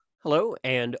Hello,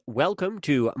 and welcome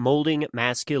to Molding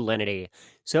Masculinity.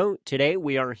 So, today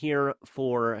we are here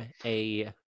for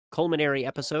a culinary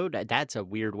episode. That's a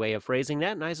weird way of phrasing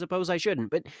that, and I suppose I shouldn't.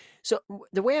 But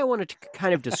the way I wanted to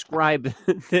kind of describe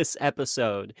this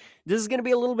episode, this is going to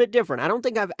be a little bit different. I don't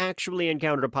think I've actually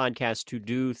encountered a podcast to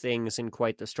do things in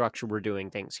quite the structure we're doing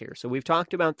things here. So, we've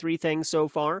talked about three things so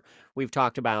far. We've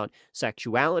talked about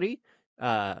sexuality,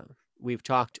 uh, we've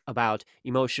talked about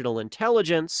emotional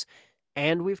intelligence,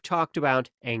 and we've talked about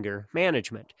anger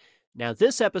management. Now,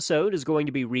 this episode is going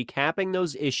to be recapping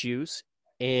those issues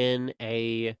in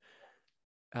a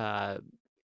uh,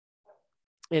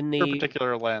 in Her the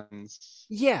particular lens.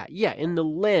 in the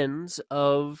lens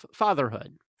of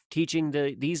fatherhood, teaching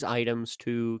these items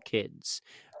to kids.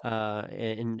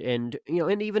 And even in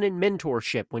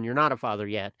mentorship when you're not a father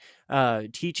yet,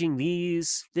 teaching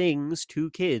these things to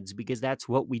kids because that's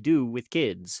what we do with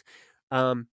kids.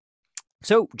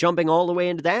 So, jumping all the way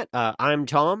into that, I'm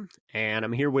Tom, and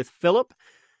I'm here with Philip.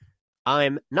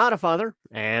 I'm not a father,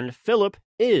 and Philip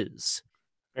is.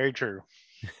 Very true.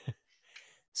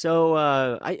 So,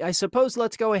 I suppose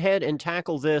let's go ahead and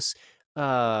tackle this.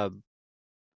 Uh,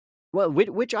 well,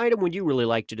 which item would you really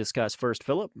like to discuss first,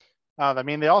 Philip?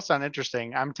 They all sound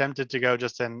interesting. I'm tempted to go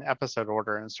just in episode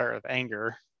order and start with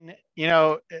anger.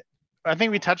 I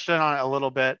think we touched on it a little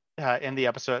bit in the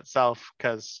episode itself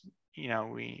because,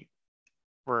 we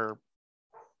were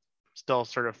still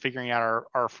sort of figuring out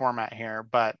our format here.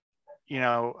 But,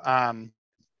 so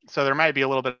there might be a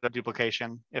little bit of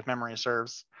duplication if memory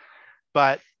serves.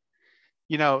 But,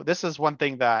 this is one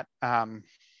thing that I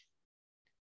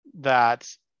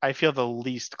feel the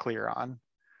least clear on.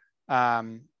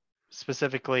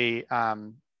 Specifically,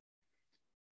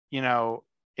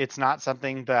 it's not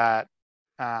something that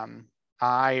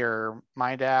I or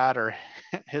my dad or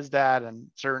his dad,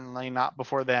 and certainly not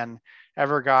before then,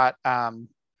 ever got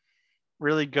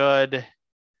really good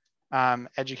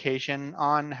education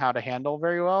on how to handle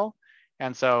very well.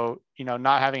 And so,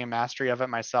 not having a mastery of it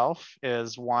myself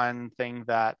is one thing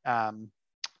that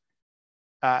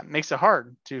makes it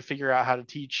hard to figure out how to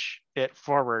teach it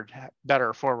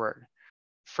better forward.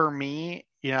 For me,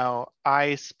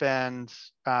 I spend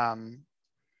a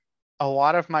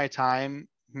lot of my time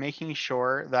making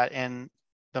sure that in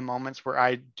the moments where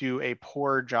I do a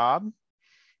poor job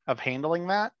of handling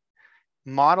that,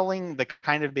 modeling the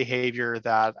kind of behavior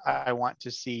that I want to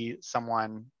see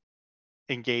someone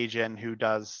engage in who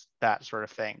does that sort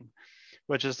of thing,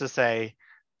 which is to say,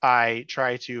 I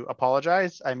try to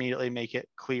apologize. I immediately make it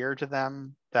clear to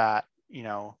them that,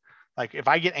 like if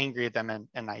I get angry at them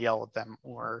and I yell at them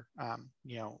or,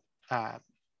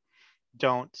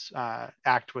 don't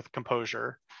act with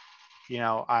composure,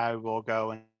 I will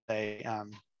go and say,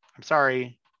 I'm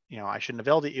sorry, I shouldn't have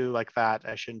yelled at you like that.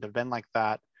 I shouldn't have been like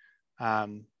that.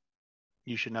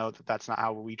 You should know that that's not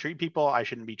how we treat people. I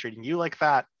shouldn't be treating you like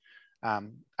that.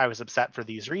 I was upset for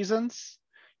these reasons,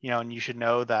 and you should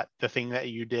know that the thing that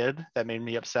you did that made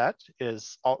me upset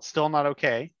is still not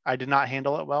okay. I did not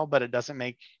handle it well, but it doesn't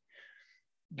make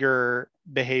your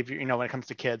behavior, when it comes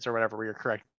to kids or whatever, where you're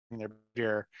correcting their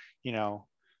behavior,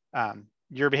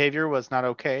 your behavior was not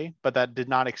okay, but that did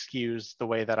not excuse the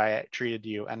way that I treated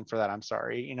you. And for that, I'm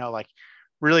sorry, like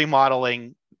really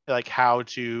modeling like how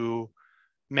to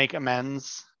make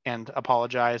amends and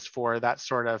apologize for that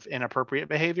sort of inappropriate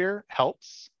behavior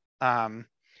helps.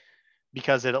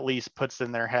 Because it at least puts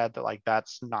in their head that like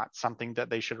that's not something that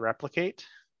they should replicate.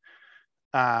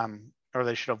 Or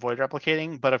they should avoid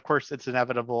replicating. But of course, it's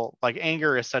inevitable. Like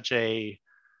anger is such a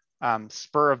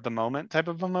spur of the moment type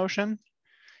of emotion.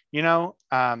 It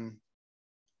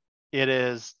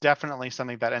is definitely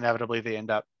something that inevitably they end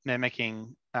up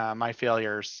mimicking my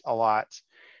failures a lot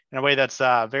in a way that's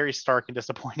very stark and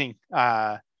disappointing.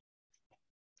 But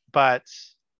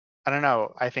I don't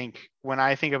know. I think when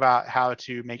I think about how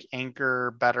to make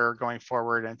anger better going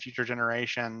forward in future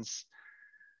generations,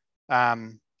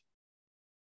 um,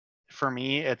 for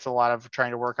me, it's a lot of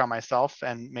trying to work on myself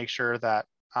and make sure that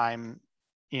I'm,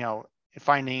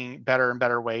 finding better and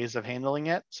better ways of handling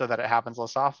it so that it happens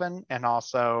less often, and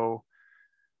also,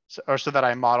 so that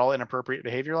I model inappropriate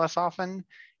behavior less often,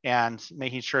 and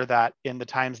making sure that in the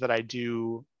times that I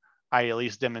do, I at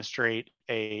least demonstrate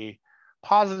a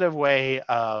positive way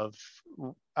of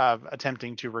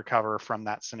attempting to recover from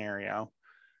that scenario.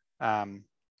 Um,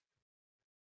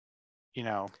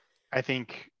 I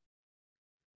think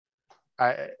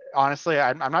I honestly,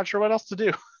 I'm not sure what else to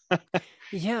do.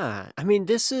 Yeah, I mean,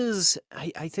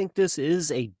 I think this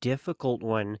is a difficult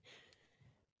one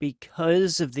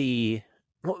because of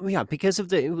because of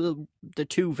the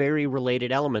two very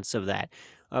related elements of that.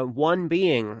 One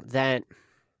being that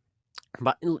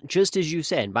But just as you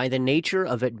said, by the nature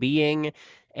of it being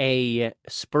a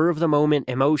spur of the moment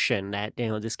emotion, that,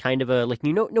 this kind of a, like,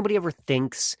 nobody ever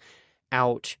thinks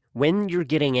out when you're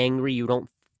getting angry. You don't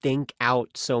think out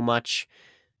so much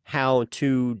how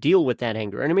to deal with that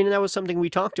anger. And I mean, that was something we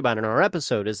talked about in our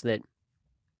episode, is that,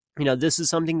 this is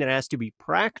something that has to be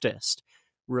practiced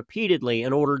repeatedly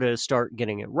in order to start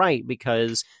getting it right,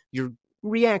 because you're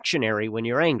reactionary when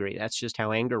you're angry. That's just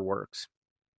how anger works.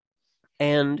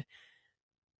 And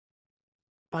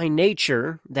by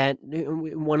nature, that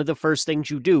one of the first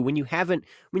things you do when you haven't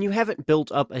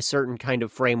built up a certain kind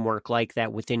of framework like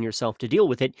that within yourself to deal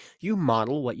with it, you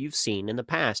model what you've seen in the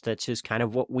past. That's just kind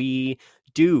of what we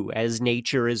do as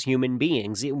nature, as human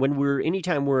beings.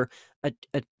 Anytime we're a,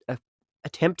 a, a,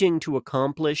 attempting to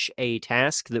accomplish a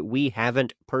task that we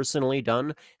haven't personally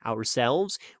done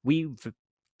ourselves, we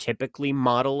typically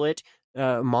model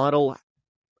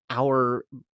our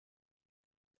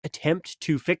attempt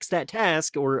to fix that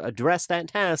task or address that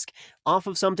task off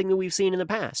of something that we've seen in the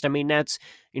past. I mean, that's,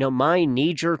 my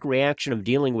knee-jerk reaction of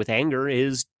dealing with anger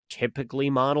is typically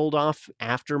modeled off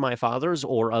after my father's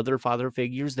or other father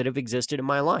figures that have existed in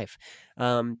my life.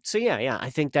 So yeah, I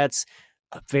think that's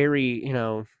a very,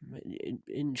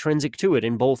 intrinsic to it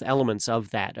in both elements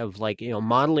of that, of like,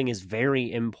 modeling is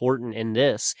very important in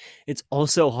this. It's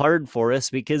also hard for us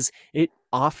because it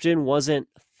often wasn't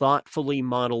thoughtfully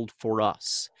modeled for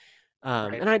us.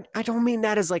 Right. And I don't mean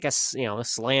that as like a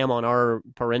slam on our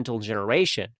parental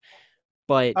generation,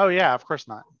 but Oh yeah, of course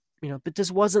not. but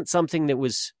this wasn't something that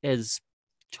was as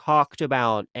talked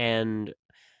about and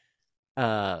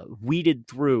weeded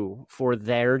through for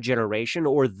their generation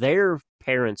or their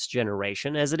parents'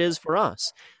 generation as it is for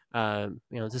us.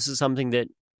 This is something that,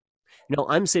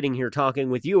 I'm sitting here talking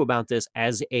with you about this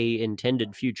as a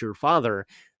intended future father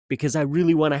because I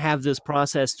really want to have this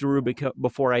process through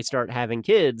before I start having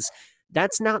kids.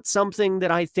 That's not something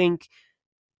that I think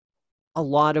a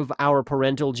lot of our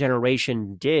parental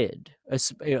generation did,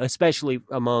 especially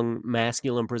among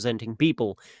masculine presenting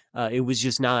people. It was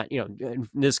just not,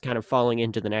 this kind of falling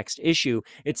into the next issue.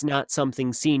 It's not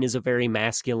something seen as a very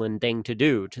masculine thing to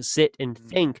do, to sit and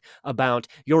think about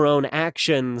your own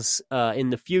actions in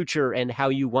the future and how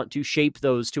you want to shape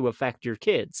those to affect your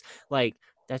kids. Like,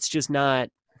 that's just not.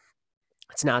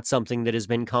 It's not something that has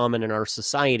been common in our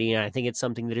society, and I think it's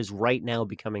something that is right now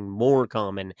becoming more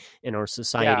common in our Yeah,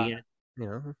 society.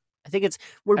 I think it's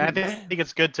we're and think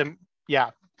it's good to. Yeah,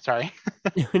 sorry.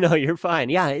 no, you're fine.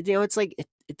 Yeah, it's like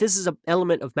this is an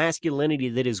element of masculinity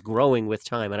that is growing with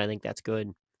time, and I think that's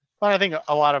good. Well, I think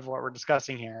a lot of what we're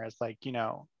discussing here is like,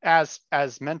 as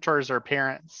mentors or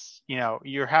parents,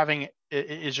 you're having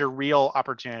is your real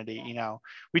opportunity.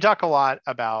 We talk a lot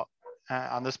about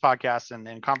on this podcast and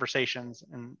in conversations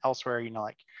and elsewhere,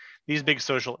 like these big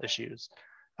social issues,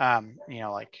 being a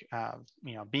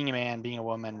man, being a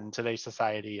woman in today's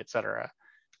society, et cetera.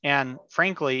 And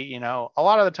frankly, a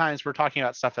lot of the times we're talking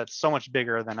about stuff that's so much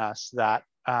bigger than us that,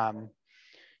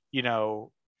 you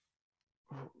know,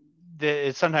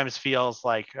 it sometimes feels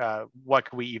like, what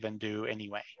could we even do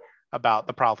anyway about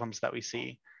the problems that we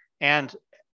see? And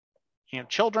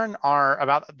children are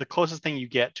about the closest thing you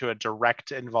get to a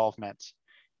direct involvement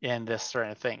in this sort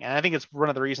of thing. And I think it's one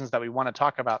of the reasons that we want to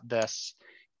talk about this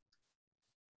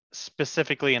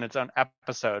specifically in its own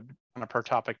episode on a per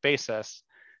topic basis,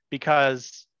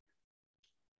 because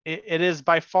it is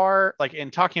by far, like,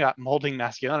 in talking about molding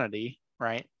masculinity,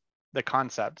 right? The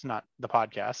concept, not the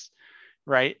podcast,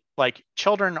 right? Like,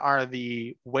 children are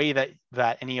the way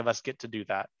that any of us get to do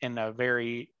that in a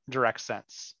very direct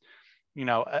sense.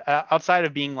 Outside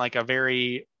of being like a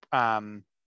very well-known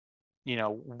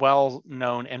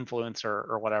influencer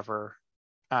or whatever,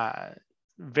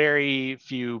 very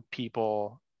few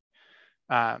people,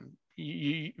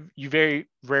 you very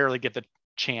rarely get the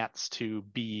chance to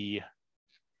be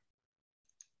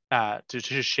to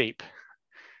shape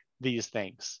these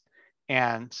things.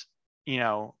 And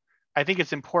I think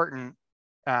it's important.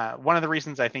 One of the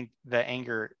reasons I think that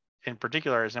anger in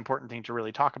particular is an important thing to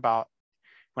really talk about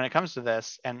when it comes to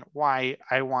this, and why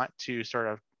I want to sort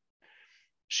of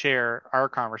share our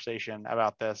conversation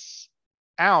about this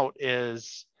out,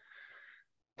 is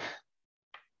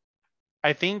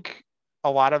I think a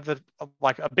lot of a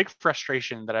big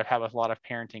frustration that I've had with a lot of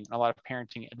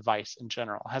parenting advice in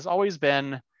general has always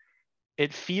been,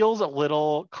 it feels a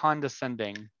little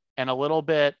condescending and a little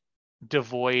bit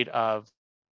devoid of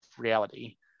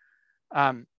reality.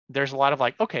 There's a lot of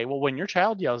like, okay, well, when your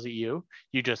child yells at you,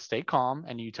 you just stay calm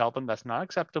and you tell them that's not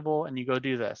acceptable and you go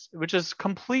do this, which is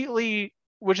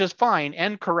fine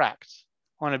and correct.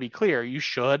 I want to be clear, you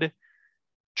should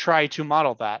try to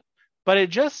model that. but it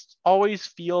just always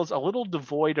feels a little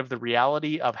devoid of the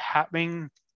reality of having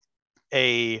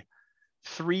a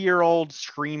 3-year-old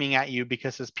screaming at you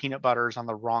because his peanut butter is on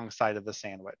the wrong side of the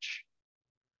sandwich.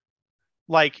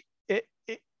 Like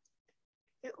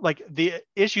like the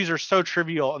issues are so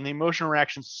trivial and the emotional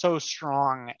reaction so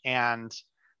strong, and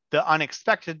the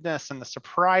unexpectedness and the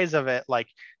surprise of it, like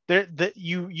that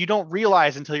you don't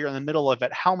realize until you're in the middle of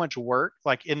it how much work,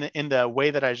 like in the way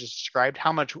that I just described,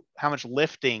 how much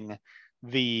lifting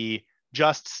the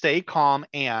just stay calm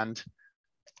and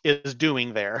is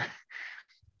doing there.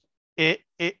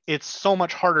 It's so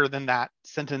much harder than that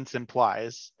sentence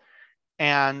implies.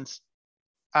 And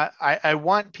I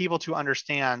want people to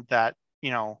understand that,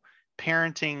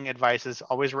 parenting advice is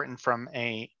always written from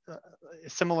a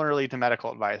similarly to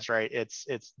medical advice, right? It's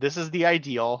this is the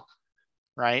ideal,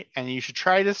 right? And you should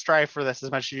try to strive for this as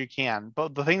much as you can.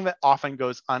 But the thing that often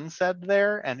goes unsaid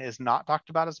there and is not talked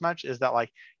about as much is that,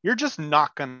 like, you're just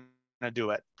not going to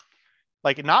do it.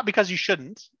 Like, not because you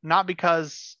shouldn't, not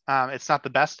because it's not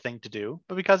the best thing to do,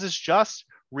 but because it's just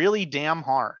really damn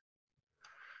hard.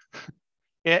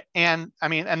 And I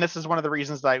mean, and this is one of the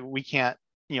reasons that we can't,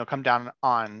 come down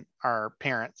on our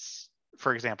parents,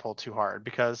 for example, too hard,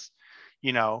 because,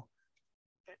 you know,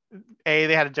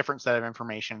 they had a different set of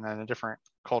information and a different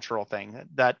cultural thing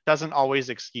that doesn't always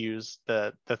excuse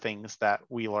the things that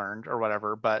we learned or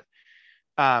whatever. But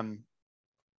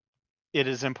it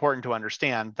is important to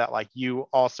understand that, like, you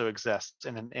also exist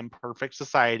in an imperfect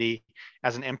society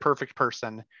as an imperfect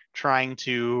person trying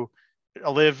to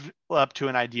live up to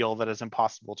an ideal that is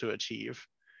impossible to achieve.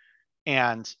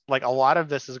 And like, a lot of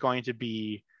this is going to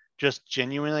be just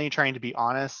genuinely trying to be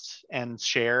honest and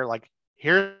share, like,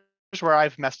 here's where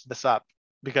I've messed this up,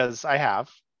 because I have,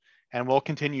 and will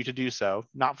continue to do so,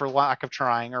 not for lack of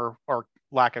trying or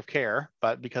lack of care,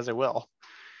 but because I will.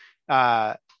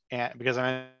 And because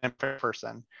I'm a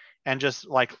person, and just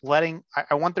like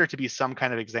I want there to be some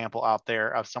kind of example out there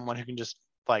of someone who can just,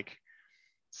 like,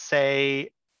 say,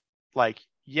 like,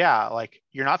 yeah, like,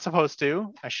 you're not supposed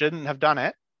to, I shouldn't have done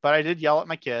it, but I did yell at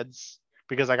my kids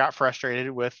because I got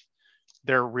frustrated with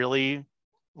their really,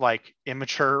 like,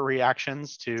 immature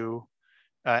reactions to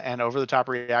and over the top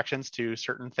reactions to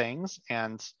certain things.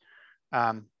 And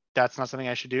that's not something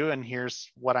I should do. And here's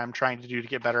what I'm trying to do to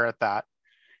get better at that,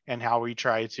 and how we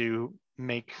try to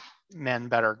make men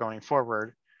better going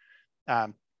forward.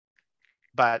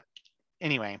 But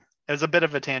anyway, it was a bit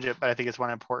of a tangent, but I think it's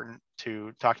one important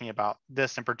to talking about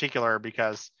this in particular,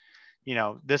 because,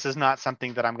 this is not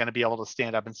something that I'm going to be able to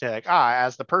stand up and say, like,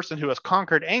 as the person who has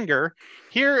conquered anger,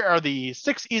 here are the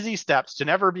 6 easy steps to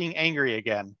never being angry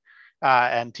again,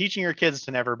 and teaching your kids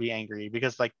to never be angry,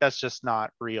 because, like, that's just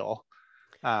not real.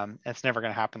 It's never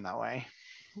going to happen that way.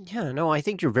 Yeah, no, I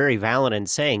think you're very valid in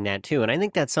saying that too. And I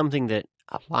think that's something that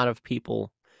a lot of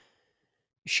people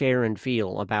share and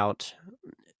feel about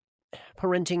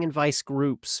parenting advice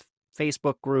groups,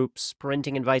 Facebook groups,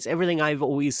 parenting advice, everything I've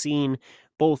always seen,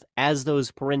 both as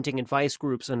those parenting advice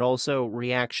groups and also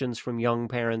reactions from young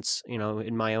parents,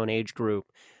 in my own age group,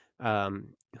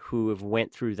 who have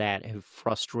went through that, have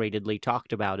frustratedly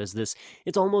talked about, is this,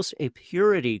 it's almost a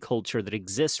purity culture that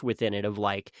exists within it of,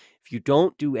 like, if you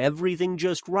don't do everything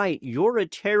just right, you're a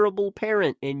terrible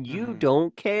parent and you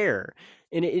don't care.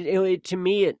 And it to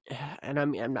me, and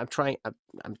I'm trying,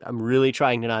 I'm really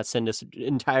trying to not send us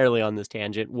entirely on this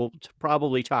tangent. We'll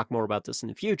probably talk more about this in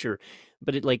the future,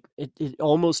 but it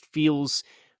almost feels,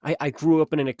 I grew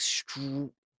up in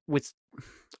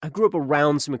I grew up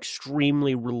around some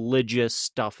extremely religious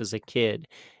stuff as a kid.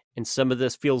 And some of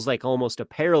this feels like almost a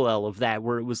parallel of that,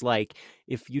 where it was like,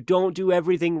 if you don't do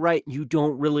everything right, you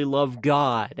don't really love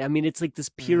God. I mean, it's like this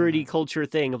purity culture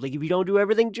thing of, like, if you don't do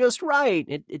everything just right,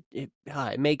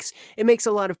 it makes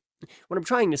a lot of, what I'm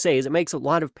trying to say is, it makes a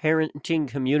lot of parenting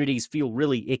communities feel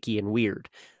really icky and weird.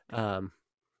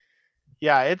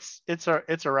 Yeah, it's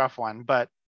a rough one, but,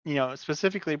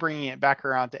 specifically bringing it back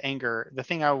around to anger, the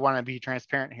thing I want to be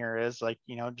transparent here is, like,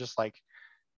 just like,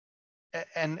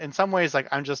 and in some ways, like,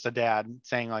 I'm just a dad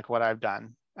saying, like, what I've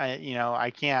done.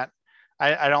 I can't,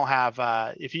 I don't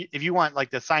have, if you want, like,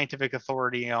 the scientific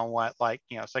authority on what, like,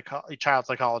 child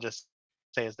psychologists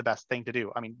say is the best thing to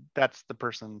do, I mean, that's the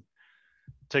person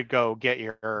to go get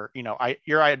your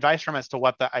advice from as to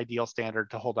what the ideal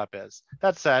standard to hold up is.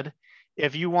 That said,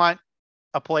 if you want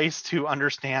a place to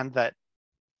understand that,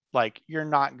 like, you're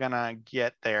not gonna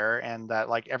get there, and that,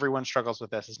 like, everyone struggles with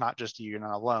this, it's not just you, you're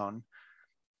not alone,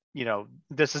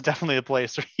 this is definitely a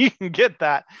place where you can get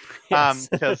that. Yes.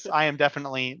 Because I am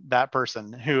definitely that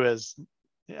person who is,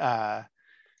 because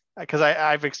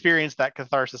I've experienced that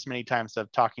catharsis many times of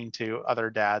talking to other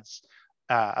dads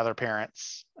other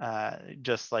parents,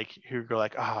 just like who go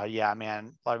like, oh yeah,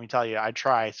 man, let me tell you, I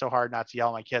try so hard not to yell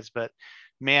at my kids, but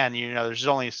man, there's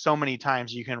only so many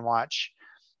times you can watch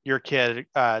your kid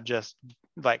just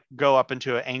like go up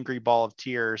into an angry ball of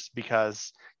tears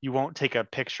because you won't take a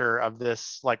picture of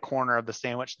this like corner of the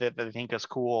sandwich that they think is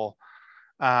cool.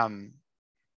 Um,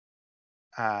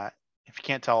 if you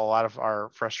can't tell, a lot of our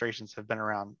frustrations have been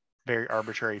around very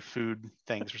arbitrary food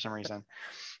things for some reason.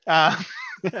 Uh,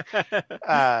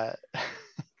 uh,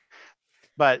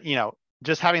 but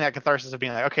just having that catharsis of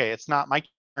being like, okay, it's not my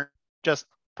just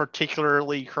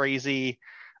particularly crazy.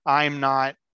 I'm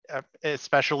not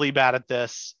especially bad at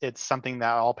this. It's something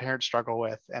that all parents struggle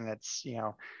with, and it's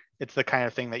the kind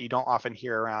of thing that you don't often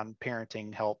hear around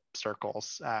parenting help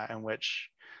circles, in which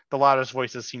the loudest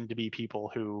voices seem to be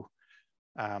people who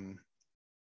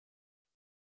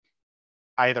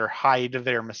either hide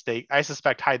their mistake. I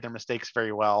suspect hide their mistakes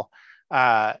very well,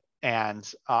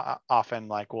 and often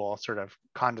like will sort of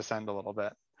condescend a little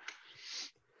bit.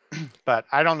 But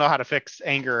I don't know how to fix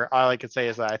anger. All I could say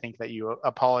is that I think that you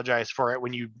apologize for it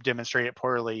when you demonstrate it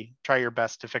poorly. Try your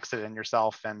best to fix it in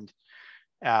yourself, and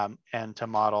to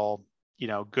model,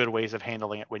 good ways of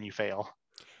handling it when you fail.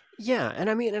 Yeah, and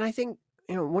I think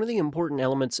one of the important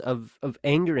elements of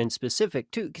anger in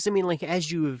specific too, because like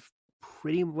as you have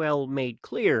pretty well made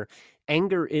clear,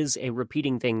 anger is a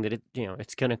repeating thing that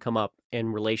it's going to come up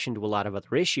in relation to a lot of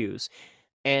other issues,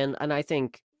 and I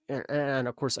think, and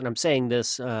of course, and I'm saying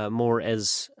this more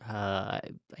as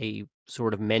a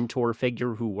sort of mentor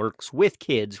figure who works with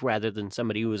kids rather than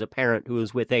somebody who is a parent who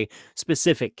is with a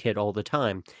specific kid all the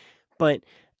time, but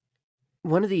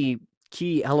one of the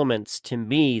key elements to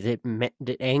me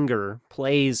that anger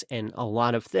plays in a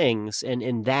lot of things, and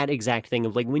in that exact thing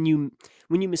of like when you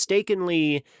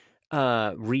mistakenly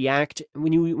react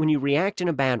when you react in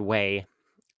a bad way,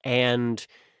 and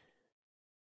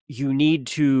you need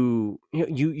to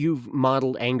you've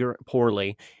modeled anger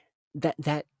poorly,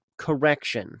 that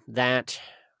correction, that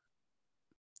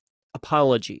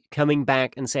apology, coming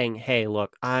back and saying, hey,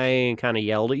 look, I kind of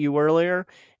yelled at you earlier,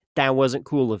 that wasn't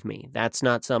cool of me, that's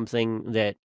not something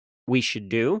that we should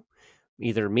do,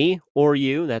 either me or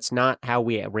you, that's not how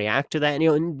we react to that,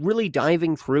 and really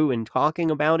diving through and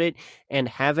talking about it and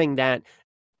having that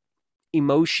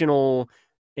emotional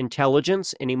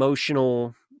intelligence and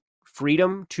emotional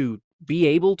freedom to be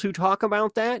able to talk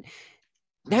about that,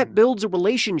 that builds a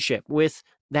relationship with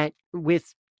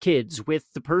kids,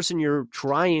 with the person you're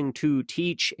trying to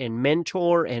teach and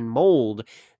mentor and mold.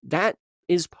 That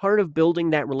is part of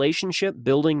building that relationship,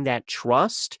 building that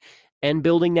trust, and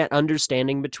building that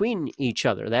understanding between each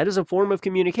other. That is a form of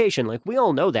communication. Like, we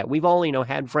all know that. We've all,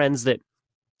 had friends that,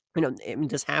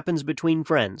 this happens between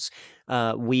friends.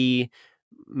 We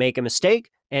make a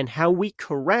mistake, and how we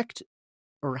correct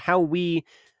or how we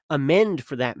amend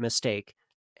for that mistake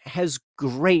has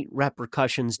great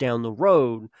repercussions down the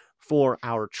road for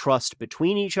our trust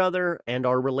between each other and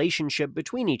our relationship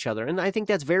between each other. And I think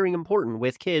that's very important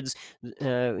with kids,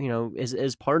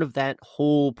 as part of that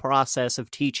whole process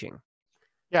of teaching.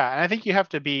 Yeah, and I think you have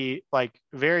to be like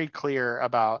very clear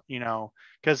about,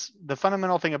 because the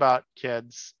fundamental thing about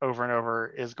kids over and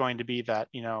over is going to be that,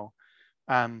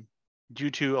 um, due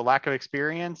to a lack of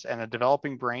experience and a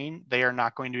developing brain, they are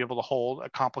not going to be able to hold a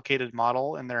complicated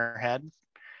model in their head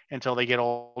until they get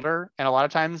older. And a lot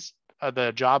of times,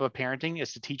 the job of parenting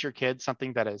is to teach your kids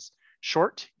something that is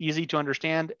short, easy to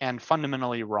understand, and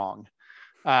fundamentally wrong.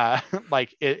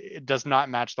 Like it does not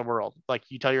match the world. Like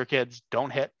you tell your kids,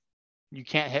 don't hit, you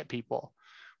can't hit people.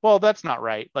 Well, that's not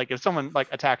right. Like if someone like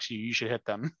attacks you, you should hit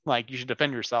them. Like you should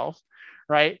defend yourself,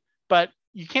 right? But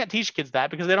you can't teach kids that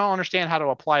because they don't understand how to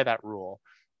apply that rule.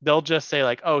 They'll just say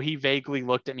like, "Oh, he vaguely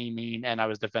looked at me mean and I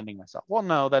was defending myself." Well,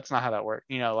 no, that's not how that works.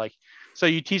 Like so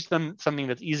you teach them something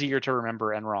that's easier to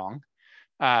remember and wrong.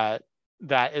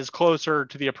 That is closer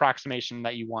to the approximation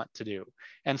that you want to do.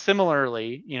 And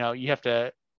similarly, you have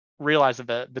to realize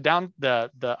that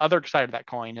the other side of that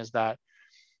coin is that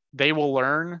they will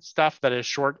learn stuff that is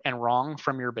short and wrong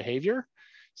from your behavior.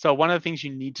 So one of the things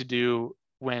you need to do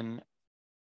when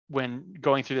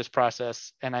going through this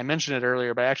process, and I mentioned it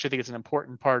earlier, but I actually think it's an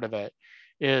important part of it,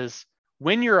 is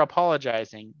when you're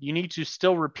apologizing, you need to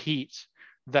still repeat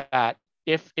that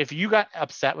if you got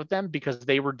upset with them because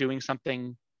they were doing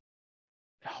something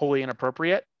wholly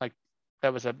inappropriate, like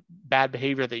that was a bad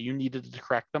behavior that you needed to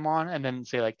correct them on, and then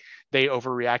say like they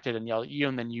overreacted and yelled at you,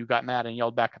 and then you got mad and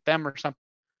yelled back at them or something,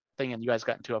 and you guys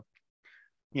got into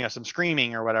some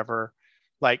screaming or whatever,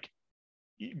 like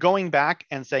going back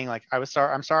and saying like, I'm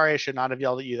sorry, I should not have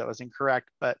yelled at you, that was incorrect,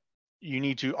 but you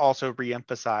need to also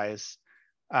reemphasize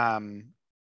um,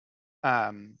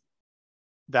 um,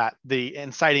 that the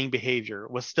inciting behavior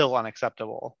was still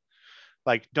unacceptable.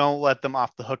 Like, don't let them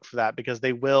off the hook for that, because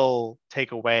they will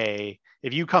take away,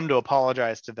 if you come to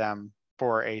apologize to them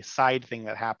for a side thing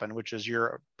that happened, which is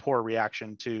your poor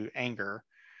reaction to anger,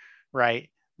 right?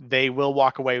 They will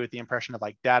walk away with the impression of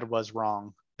like, dad was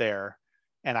wrong there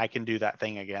and I can do that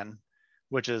thing again,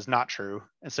 which is not true.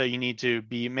 And so you need to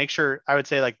make sure, I would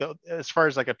say, like, as far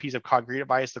as like a piece of concrete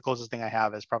advice, the closest thing I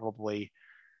have is probably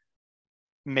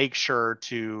make sure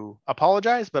to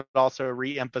apologize, but also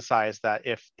re-emphasize that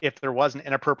if there was an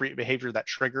inappropriate behavior that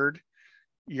triggered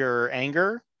your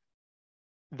anger,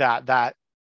 that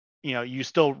you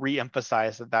still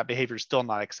re-emphasize that behavior is still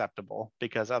not acceptable,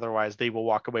 because otherwise they will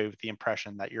walk away with the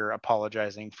impression that you're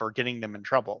apologizing for getting them in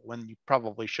trouble when you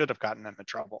probably should have gotten them in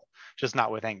trouble, just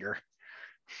not with anger.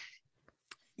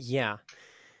 Yeah.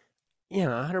 Yeah,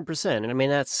 100%. And I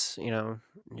mean, that's,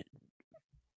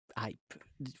 I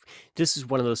this is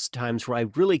one of those times where I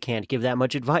really can't give that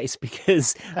much advice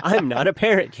because I'm not a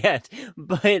parent yet.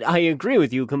 But I agree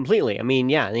with you completely. I mean,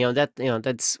 yeah,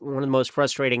 that's one of the most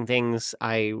frustrating things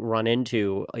I run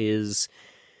into is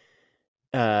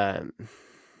uh,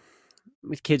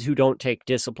 with kids who don't take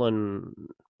discipline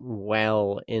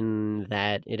well, in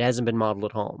that it hasn't been modeled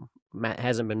at home.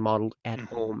 Hasn't been modeled at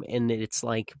home, and it's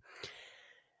like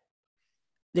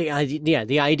the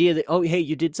idea that, oh, hey,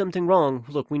 you did something wrong.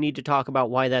 Look, we need to talk about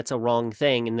why that's a wrong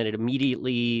thing, and then it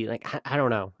immediately, like, I don't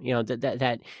know,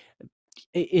 that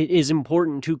it is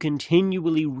important to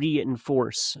continually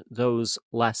reinforce those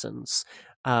lessons.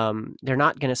 They're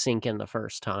not going to sink in the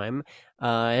first time,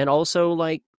 and also,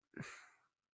 like,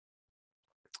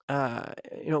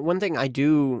 one thing I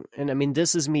do, and I mean,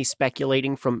 this is me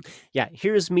speculating from,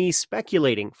 here's me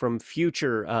speculating from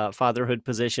future fatherhood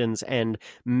positions and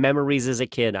memories as a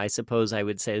kid. I suppose I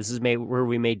would say this is where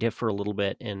we may differ a little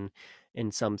bit in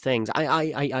some things.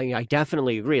 I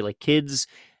definitely agree. Like, kids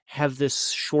have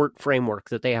this short framework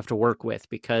that they have to work with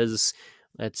because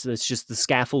that's just the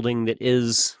scaffolding that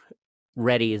is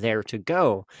ready there to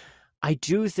go. I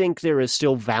do think there is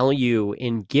still value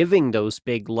in giving those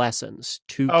big lessons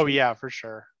to Yeah, for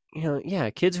sure.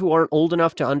 kids who aren't old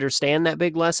enough to understand that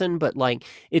big lesson, but like,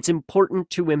 it's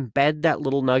important to embed that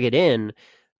little nugget in,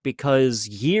 because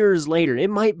years later,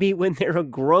 it might be when they're a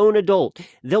grown adult,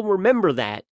 they'll remember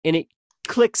that and it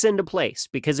clicks into place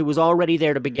because it was already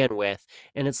there to begin with.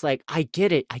 And it's like, I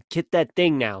get it. I get that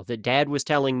thing now that dad was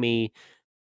telling me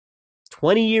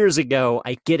 20 years ago.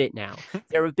 I get it now.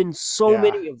 There have been so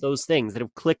many of those things that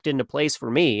have clicked into place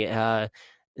for me,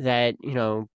 that,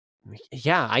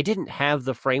 I didn't have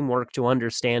the framework to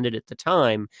understand it at the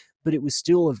time, but it was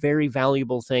still a very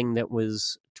valuable thing that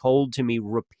was told to me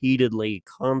repeatedly,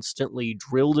 constantly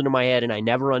drilled into my head, and I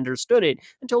never understood it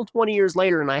until 20 years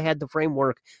later, and I had the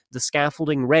framework, the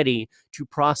scaffolding ready to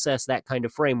process that kind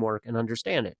of framework and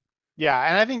understand it. Yeah,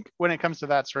 and I think when it comes to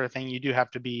that sort of thing, you do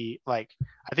have to be like,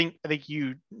 I think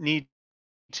you need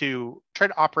to try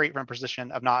to operate from a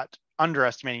position of not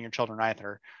underestimating your children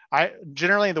either. I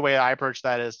generally, the way I approach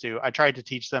that is I try to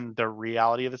teach them the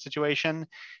reality of the situation.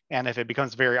 And if it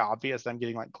becomes very obvious, I'm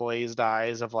getting like glazed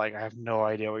eyes of like, I have no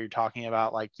idea what you're talking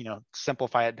about. Like,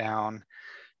 simplify it down.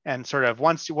 And sort of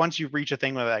once you reach a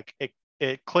thing where like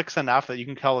it clicks enough that you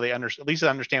can tell they at least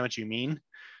understand what you mean.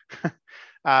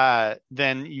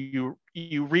 Then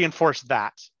you reinforce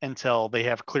that until they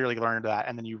have clearly learned that,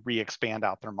 and then you re-expand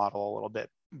out their model a little bit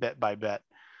by bit.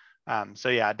 So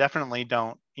yeah, definitely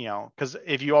don't, because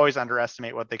if you always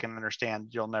underestimate what they can understand,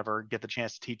 you'll never get the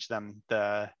chance to teach them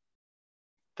the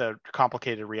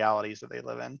complicated realities that they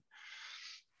live in.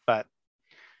 But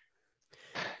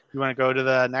you want to go to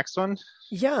the next one?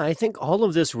 Yeah, I think all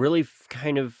of this really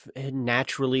kind of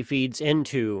naturally feeds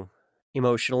into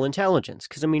emotional intelligence,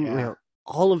 because I mean,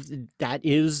 all of that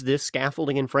is this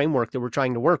scaffolding and framework that we're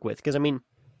trying to work with. Because I mean,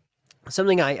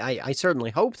 something I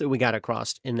certainly hope that we got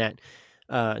across in that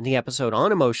the episode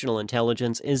on emotional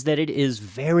intelligence is that it is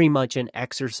very much an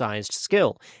exercised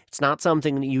skill. It's not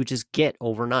something that you just get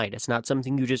overnight. It's not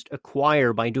something you just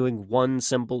acquire by doing one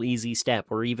simple easy step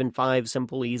or even 5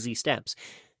 simple easy steps.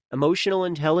 Emotional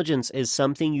intelligence is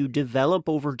something you develop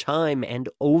over time and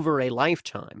over a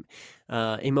lifetime.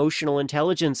 Emotional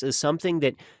intelligence is something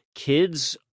that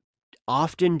kids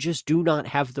often just do not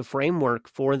have the framework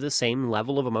for the same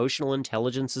level of emotional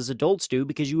intelligence as adults do,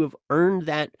 because you have earned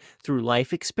that through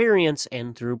life experience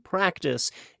and through practice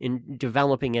in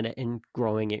developing it and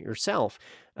growing it yourself.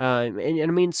 And I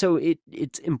mean, so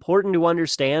it's important to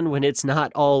understand when it's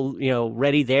not all,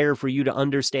 ready there for you to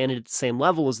understand it at the same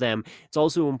level as them. It's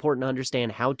also important to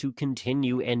understand how to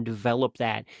continue and develop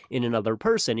that in another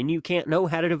person. And you can't know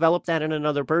how to develop that in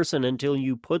another person until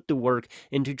you put the work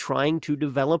into trying to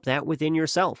develop that within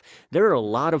yourself. There are a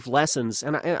lot of lessons,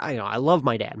 and I love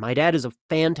my dad. My dad is a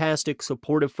fantastic,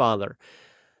 supportive father.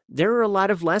 There are a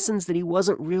lot of lessons that he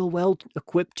wasn't real well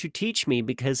equipped to teach me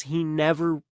because he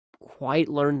never quite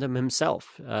learned them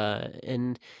himself.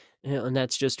 And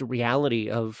that's just a reality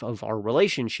of our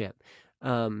relationship.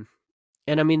 Um,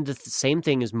 and I mean, the same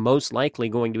thing is most likely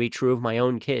going to be true of my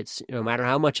own kids. No matter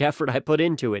how much effort I put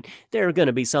into it, there are going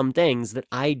to be some things that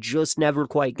I just never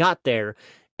quite got there.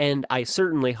 And I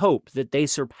certainly hope that they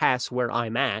surpass where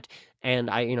I'm at. And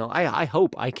I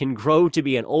hope I can grow to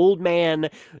be an old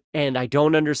man and I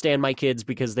don't understand my kids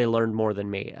because they learned more than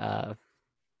me.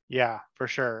 Yeah, for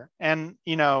sure. And,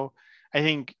 I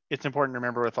think it's important to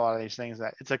remember with a lot of these things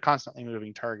that it's a constantly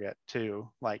moving target too.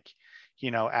 Like,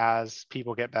 as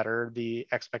people get better, the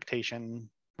expectation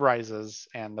rises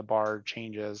and the bar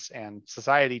changes and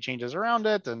society changes around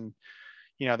it. And,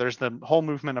 there's the whole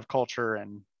movement of culture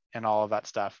and all of that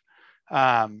stuff.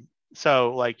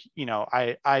 So like,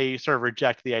 I sort of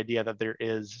reject the idea that there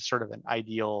is sort of an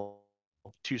ideal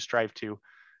to strive to.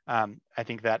 I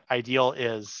think that ideal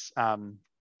is,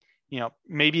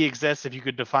 maybe exists if you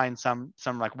could define some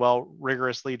like well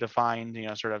rigorously defined,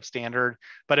 sort of standard,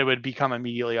 but it would become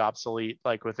immediately obsolete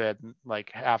like within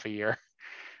like half a year.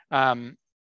 um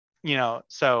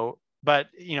so but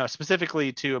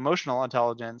specifically to emotional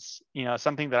intelligence,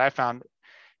 something that I found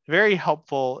very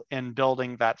helpful in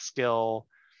building that skill,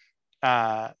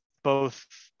 uh both,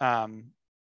 for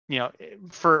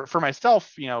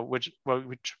myself, which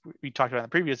we talked about in the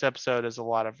previous episode, is a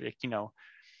lot of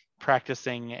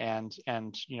practicing and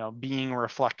being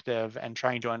reflective and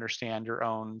trying to understand your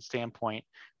own standpoint.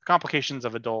 The complications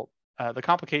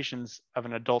of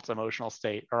an adult's emotional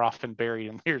state are often buried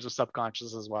in layers of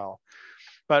subconscious as well.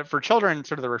 But for children,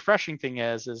 sort of the refreshing thing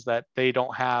is that they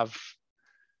don't have,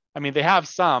 I mean, they have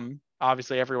some,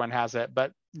 obviously everyone has it,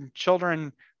 but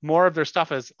children, more of their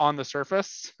stuff is on the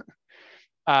surface.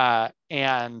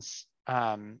 And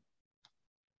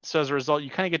so as a result,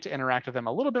 you kind of get to interact with them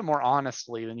a little bit more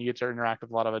honestly than you get to interact with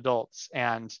a lot of adults.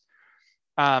 And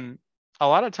a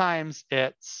lot of times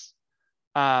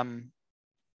um,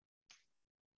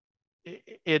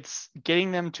 it's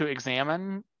getting them to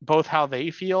examine both how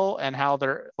they feel and how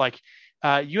they're like,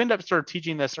 you end up sort of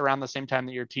teaching this around the same time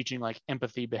that you're teaching like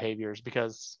empathy behaviors,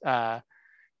 because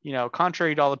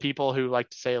contrary to all the people who like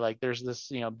to say like there's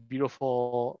this,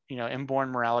 beautiful, inborn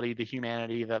morality to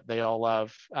humanity that they all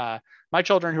love. My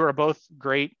children, who are both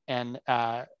great and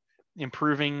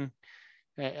improving,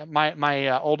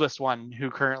 my oldest one, who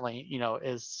currently,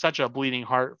 is such a bleeding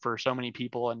heart for so many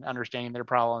people and understanding their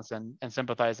problems and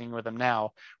sympathizing with them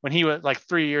now. When he was like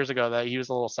 3 years ago, that he was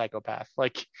a little psychopath.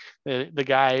 Like the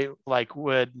guy like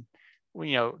would,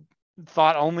 you know,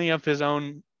 thought only of his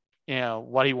own,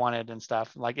 what he wanted and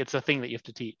stuff. Like it's a thing that you have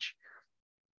to teach.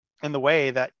 And the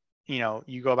way that,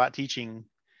 you go about teaching,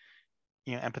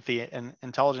 empathy and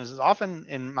intelligence is often,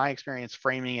 in my experience,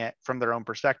 framing it from their own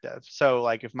perspective. So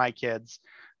like if my kids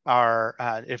are,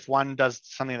 if one does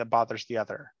something that bothers the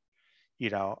other,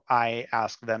 I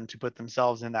ask them to put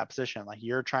themselves in that position. Like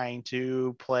you're trying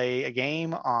to play a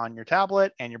game on your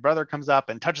tablet and your brother comes up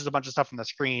and touches a bunch of stuff on the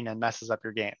screen and messes up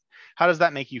your game. How does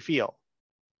that make you feel?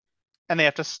 And they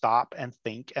have to stop and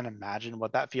think and imagine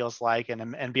what that feels like,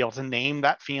 and be able to name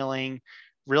that feeling,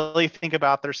 really think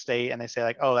about their state. And they say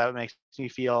like, oh, that makes me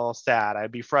feel sad,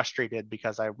 I'd be frustrated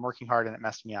because I'm working hard and it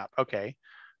messed me up. Okay,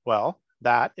 well,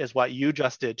 that is what you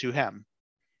just did to him.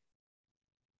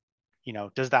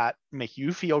 Does that make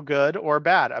you feel good or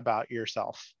bad about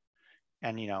yourself?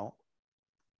 And you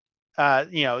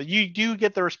do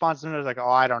get the response, and it's like, oh,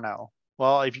 I don't know.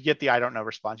 Well, if you get the I don't know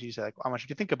response, you say like, I want you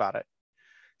to think about it.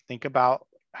 Think about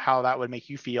how that would make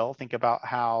you feel. Think about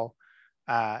how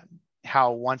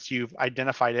once you've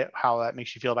identified it, how that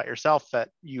makes you feel about yourself, that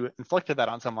you inflicted that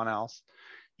on someone else.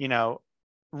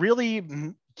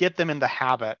 Really get them in the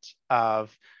habit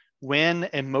of, when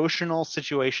emotional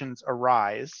situations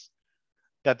arise,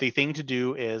 that the thing to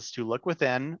do is to look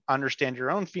within, understand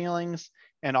your own feelings,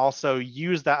 and also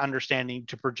use that understanding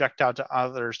to project out to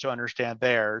others to understand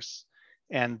theirs.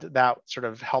 And that sort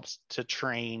of helps to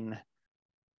train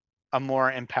a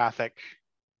more empathic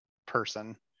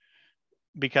person,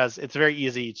 because it's very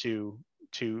easy to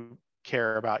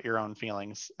care about your own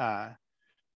feelings.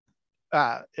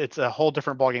 It's a whole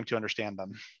different ballgame to understand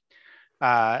them,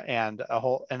 and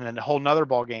then a whole nother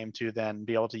ballgame to then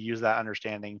be able to use that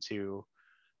understanding to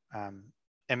um,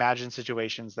 imagine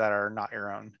situations that are not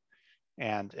your own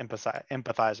and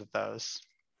empathize with those.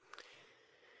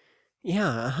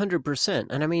 Yeah, 100%.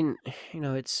 And I mean,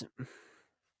 it's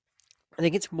I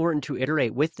think it's important to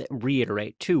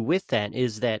reiterate too with that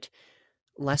is that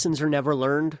lessons are never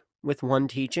learned with one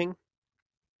teaching.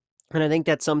 And I think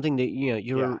that's something that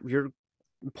Yeah, you're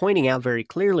pointing out very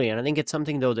clearly. And I think it's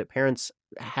something though that parents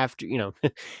have to,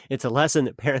 it's a lesson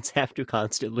that parents have to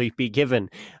constantly be given.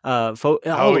 oh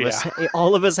yeah.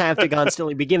 All of us have to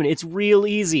constantly be given. It's real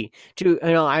easy to,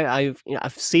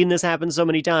 I've seen this happen so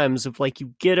many times. Of like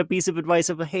you get a piece of advice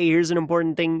of, hey, here's an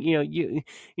important thing.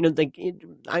 Like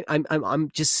I'm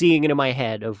just seeing it in my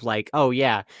head of like, oh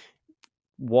yeah,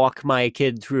 walk my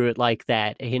kid through it like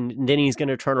that, and then he's going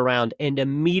to turn around and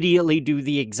immediately do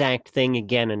the exact thing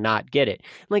again and not get it.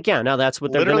 I'm like, yeah, now that's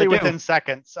what they're going to Literally do. within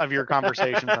seconds of your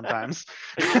conversation sometimes.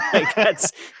 Like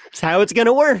that's how it's going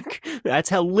to work. That's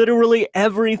how literally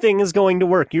everything is going to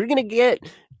work. You're going to get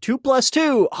 2 plus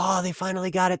 2. Oh, they finally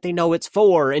got it. They know it's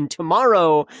 4, and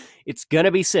tomorrow it's going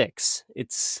to be 6.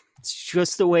 It's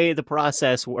just the way the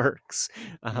process works.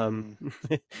 Mhm.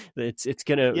 It's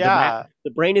gonna Yeah,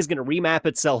 the brain is gonna remap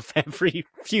itself every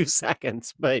few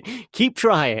seconds, but keep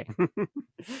trying.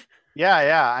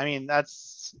 yeah. I mean,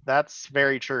 that's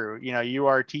very true. You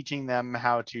are teaching them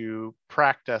how to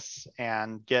practice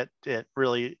and get it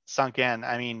really sunk in.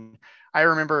 I mean, I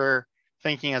remember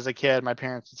thinking as a kid, my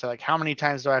parents would say like, "How many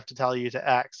times do I have to tell you to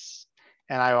X?"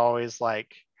 And I always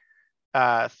like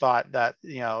thought that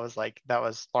it was like that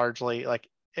was largely like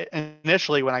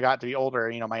initially when I got to be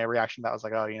older, my reaction to that was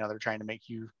like, oh, they're trying to make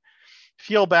you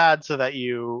feel bad so that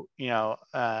you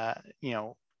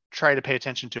try to pay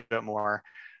attention to it more.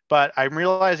 But I'm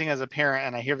realizing as a parent,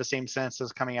 and I hear the same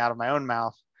sentences coming out of my own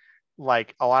mouth,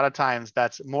 like a lot of times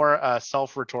that's more a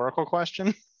self-rhetorical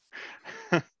question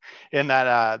in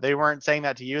that they weren't saying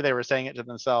that to you, they were saying it to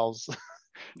themselves.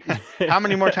 How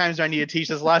many more times do I need to teach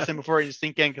this lesson before you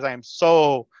sink in? Because I am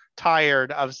so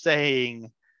tired of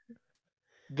saying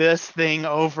this thing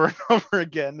over and over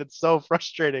again. It's so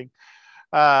frustrating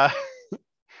uh,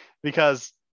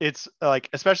 because it's like,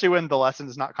 especially when the lesson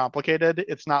is not complicated,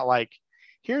 it's not like,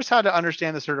 here's how to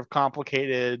understand the sort of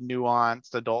complicated,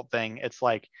 nuanced adult thing. It's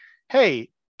like, hey,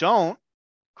 don't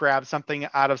grab something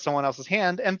out of someone else's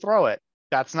hand and throw it.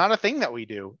 That's not a thing that we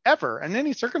do ever in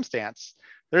any circumstance.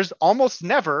 There's almost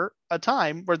never a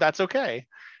time where that's okay.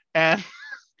 And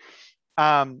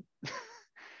um,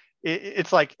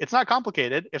 it's like, it's not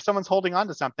complicated. If someone's holding on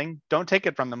to something, don't take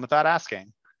it from them without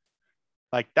asking.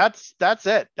 Like that's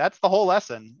it. That's the whole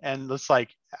lesson. And it's like,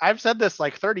 I've said this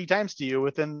like 30 times to you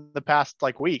within the past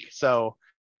like week. So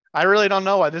I really don't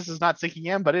know why this is not sinking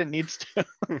in, but it needs to.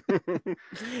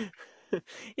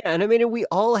 Yeah, and I mean, we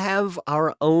all have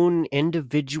our own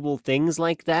individual things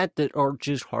like that that are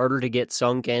just harder to get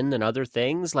sunk in than other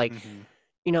things. Like,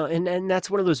 Mm-hmm. and that's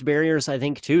one of those barriers I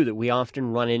think too that we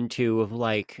often run into of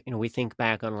like, we think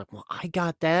back on like, well, I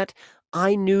got that.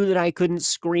 I knew that I couldn't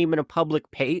scream in a public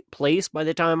place by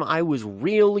the time I was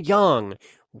real young.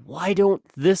 Why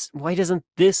doesn't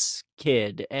this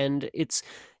kid? And it's,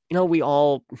 we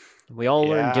all learn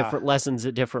Yeah. different lessons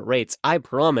at different rates. I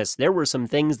promise there were some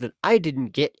things that I didn't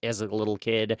get as a little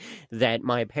kid that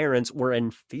my parents were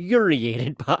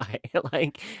infuriated by.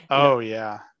 Like, you know, Oh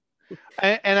yeah.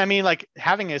 And I mean, like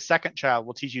having a second child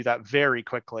will teach you that very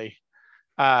quickly,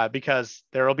 because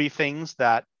there will be things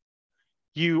that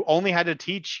you only had to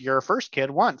teach your first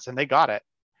kid once and they got it.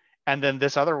 And then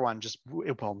this other one just,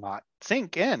 it will not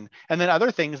sink in. And then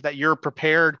other things that you're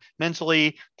prepared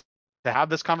mentally to have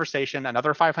this conversation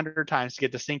another 500 times to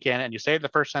get to sink in, and you say it the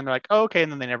first time, they're like, oh, okay,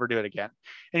 and then they never do it again.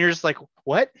 And you're just like,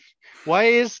 what? Why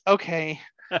is okay?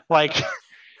 Like,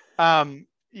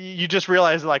 you just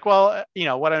realize like, well,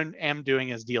 what I am doing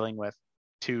is dealing with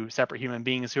two separate human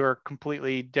beings who are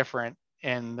completely different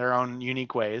in their own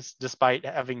unique ways, despite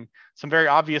having some very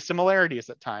obvious similarities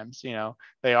at times.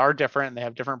 They are different and they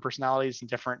have different personalities and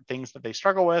different things that they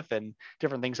struggle with and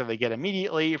different things that they get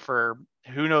immediately for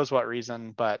who knows what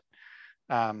reason. But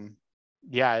um,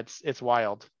 yeah, it's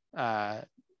wild.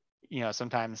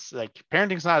 Sometimes like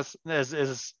parenting's not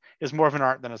is more of an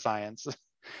art than a science.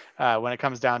 When it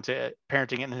comes down to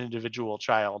parenting an individual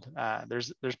child,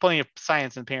 there's plenty of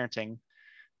science in parenting,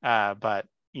 but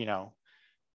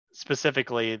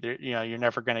specifically, you're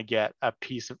never going to get a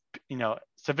piece of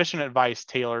sufficient advice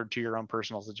tailored to your own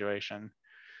personal situation.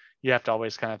 You have to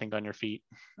always kind of think on your feet,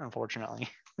 unfortunately.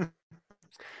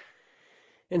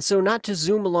 and so not to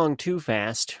zoom along too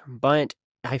fast, but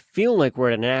I feel like we're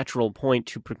at a natural point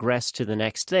to progress to the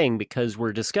next thing because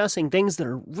we're discussing things that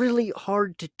are really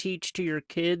hard to teach to your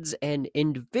kids and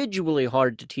individually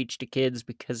hard to teach to kids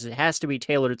because it has to be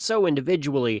tailored so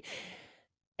individually,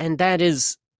 and that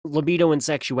is libido and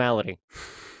sexuality.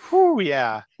 Whew,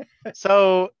 yeah.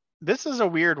 So this is a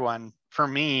weird one for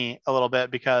me a little bit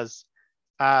because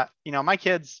my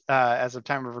kids, as of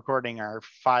time of recording, are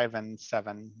 5 and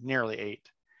 7, nearly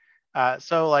 8.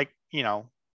 So like,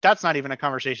 that's not even a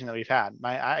conversation that we've had.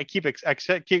 I keep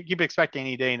expecting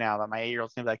any day now that my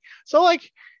 8-year-old's gonna be like, so like,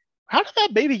 how did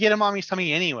that baby get a mommy's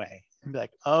tummy anyway? And be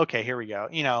like, okay, here we go.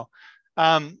 It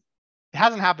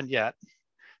hasn't happened yet.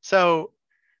 So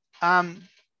um,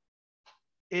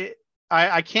 it,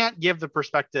 I can't give the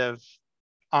perspective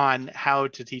on how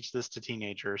to teach this to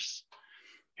teenagers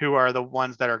who are the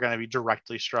ones that are going to be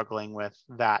directly struggling with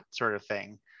that sort of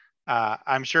thing.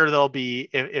 I'm sure there'll be,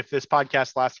 if this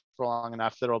podcast lasts for long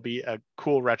enough, there'll be a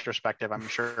cool retrospective, I'm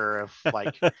sure, of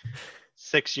like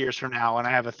 6 years from now when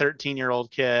I have a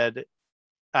 13-year-old kid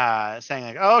saying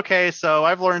like, oh, okay, so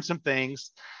I've learned some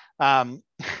things. Um,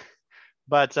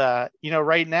 but,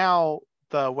 right now,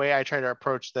 the way I try to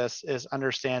approach this is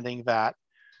understanding that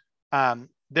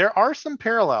there are some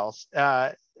parallels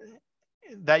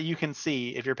that you can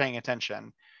see if you're paying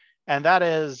attention. And that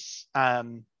is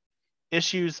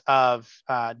issues of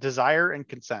desire and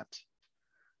consent.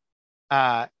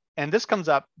 And this comes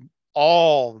up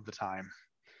all the time.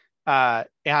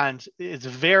 And it's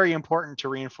very important to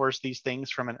reinforce these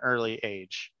things from an early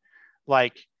age.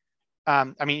 Like,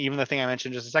 even the thing I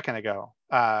mentioned just a second ago,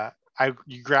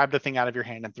 you grabbed a thing out of your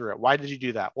hand and threw it. Why did you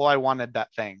do that? Well, I wanted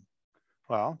that thing.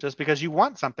 Well, just because you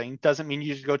want something doesn't mean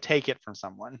you should go take it from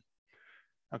someone.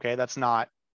 Okay, that's not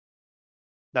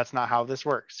how this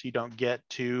works. You don't get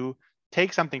to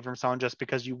take something from someone just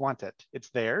because you want it. It's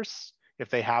theirs. If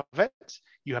they have it,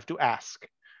 you have to ask.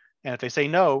 And if they say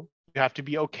no, you have to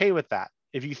be okay with that.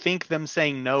 If you think them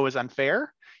saying no is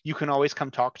unfair, you can always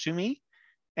come talk to me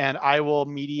and I will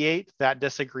mediate that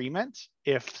disagreement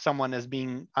if someone is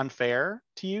being unfair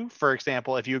to you. For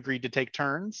example, if you agreed to take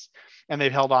turns and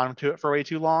they've held on to it for way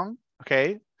too long,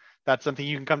 okay, that's something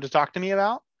you can come to talk to me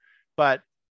about. But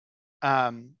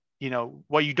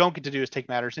what you don't get to do is take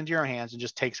matters into your own hands and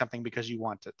just take something because you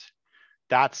want it.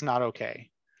 That's not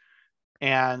okay.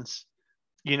 And,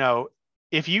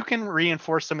 if you can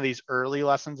reinforce some of these early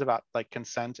lessons about like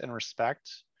consent and respect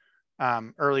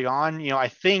early on, I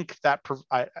think that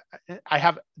I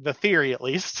have the theory, at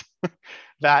least,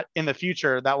 that in the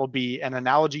future, that will be an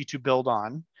analogy to build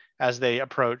on as they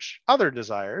approach other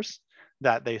desires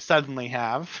that they suddenly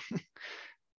have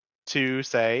to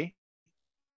say,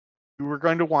 you were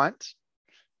going to want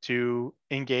to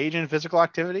engage in physical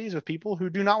activities with people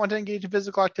who do not want to engage in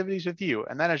physical activities with you.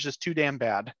 And that is just too damn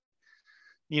bad.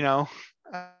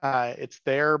 It's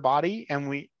their body.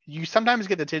 And you sometimes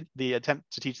get the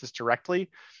attempt to teach this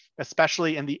directly,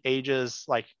 especially in the ages,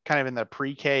 like kind of in the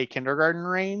pre-K kindergarten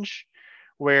range,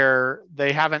 where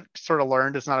they haven't sort of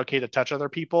learned it's not okay to touch other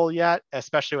people yet,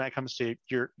 especially when it comes to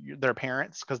their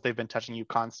parents, because they've been touching you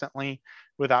constantly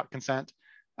without consent,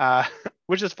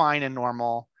 which is fine and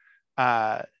normal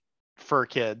for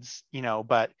kids,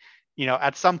 but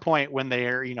at some point when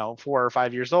they're 4 or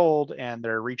 5 years old and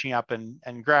they're reaching up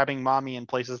and grabbing mommy in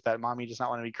places that mommy does not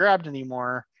want to be grabbed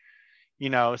anymore,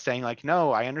 saying like,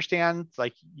 no, I understand,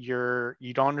 like you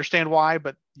don't understand why,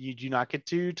 but you do not get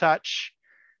to touch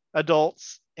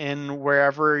adults in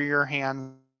wherever your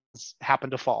hands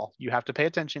happen to fall. You have to pay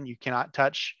attention. You cannot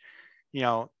touch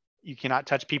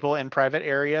people in private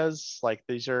areas. Like,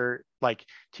 these are like,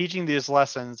 teaching these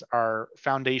lessons are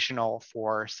foundational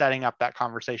for setting up that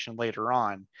conversation later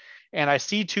on. And I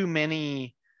see too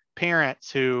many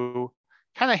parents who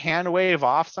kind of hand wave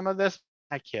off some of this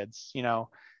at kids.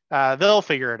 They'll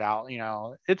figure it out.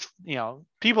 It's,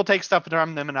 people take stuff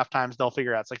from them enough times, they'll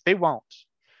figure it out. It's like, they won't.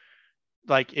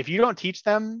 Like, if you don't teach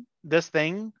them this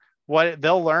thing, what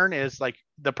they'll learn is like,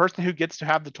 the person who gets to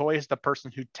have the toy is the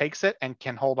person who takes it and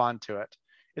can hold on to it.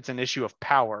 It's an issue of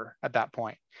power at that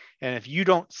point. And if you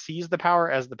don't seize the power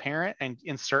as the parent and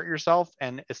insert yourself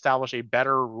and establish a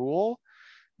better rule,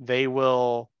 they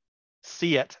will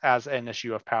see it as an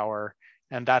issue of power.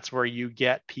 And that's where you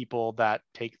get people that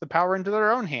take the power into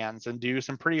their own hands and do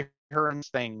some pretty horrendous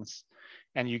things.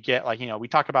 And you get like, we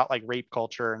talk about like rape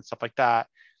culture and stuff like that.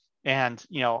 And,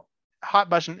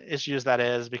 hot button issues that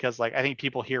is, because like, I think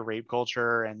people hear rape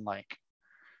culture and like,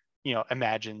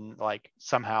 imagine like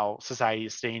somehow society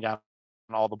is staying down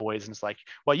on all the boys and it's like,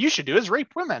 what you should do is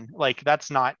rape women. Like, that's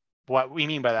not what we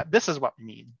mean by that. This is what we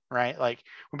mean, right? Like,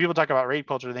 when people talk about rape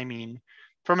culture, they mean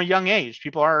from a young age,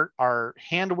 people are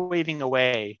hand waving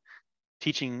away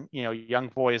teaching, young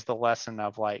boys the lesson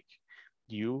of like,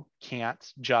 you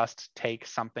can't just take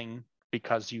something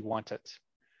because you want it.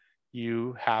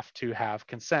 You have to have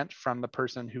consent from the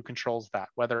person who controls that,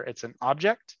 whether it's an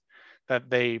object that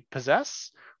they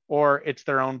possess or it's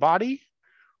their own body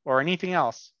or anything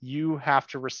else. You have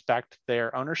to respect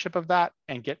their ownership of that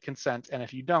and get consent. And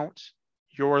if you don't,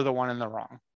 you're the one in the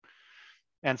wrong.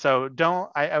 And so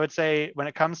I would say when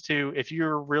it comes to, if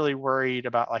you're really worried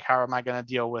about like, how am I going to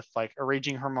deal with like a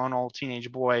raging hormonal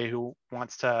teenage boy who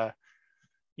wants to,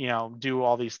 do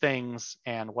all these things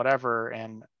and whatever.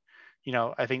 And,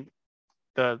 I think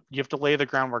you have to lay the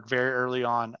groundwork very early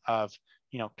on of,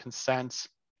 consent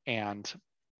and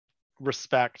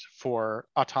respect for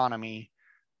autonomy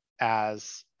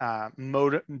as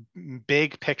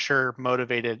big picture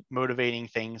motivating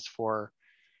things for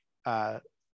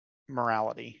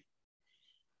morality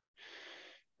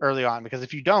early on. Because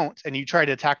if you don't, and you try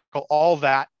to tackle all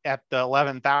that at the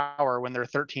 11th hour when they're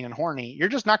 13 and horny, you're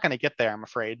just not going to get there, I'm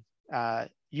afraid.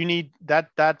 You need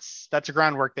that's a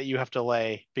groundwork that you have to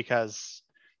lay, because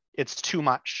it's too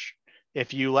much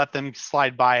if you let them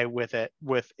slide by with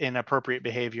inappropriate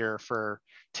behavior for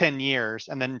 10 years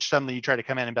and then suddenly you try to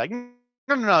come in and be like,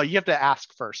 no, you have to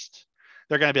ask first.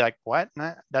 They're going to be like, what?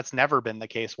 That's never been the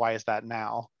case. Why is that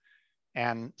now?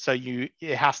 And so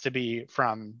it has to be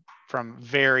from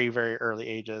very, very early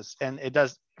ages. And it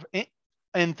does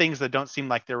in things that don't seem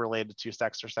like they're related to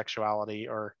sex or sexuality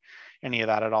or any of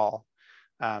that at all.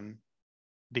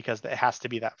 Because it has to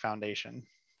be that foundation.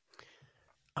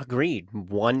 Agreed,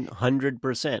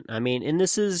 100%. I mean, and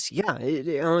this is,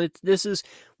 this is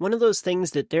one of those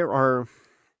things that there are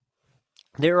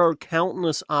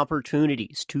countless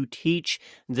opportunities to teach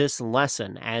this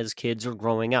lesson as kids are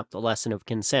growing up, the lesson of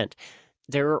consent.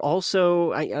 There are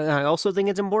also, I also think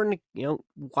it's important,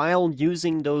 while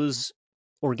using those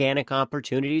organic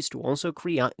opportunities, to also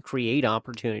create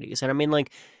opportunities. And I mean,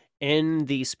 like, in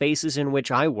the spaces in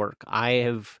which I work,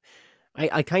 I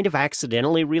kind of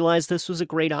accidentally realized this was a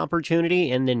great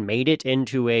opportunity and then made it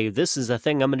into this is a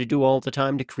thing I'm going to do all the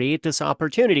time to create this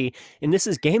opportunity. And this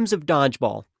is games of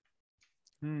dodgeball.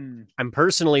 I'm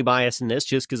personally biased in this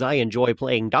just because I enjoy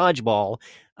playing dodgeball.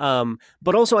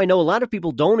 But also I know a lot of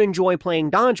people don't enjoy playing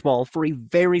dodgeball for a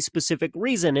very specific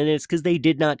reason, and it's because they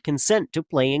did not consent to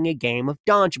playing a game of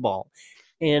dodgeball.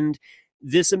 And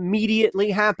this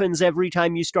immediately happens every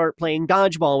time you start playing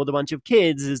dodgeball with a bunch of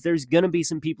kids, is there's going to be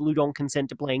some people who don't consent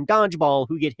to playing dodgeball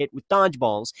who get hit with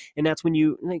dodgeballs. And that's when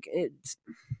you like it's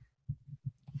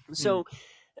so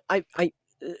I'm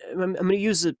going to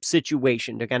use a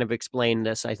situation to kind of explain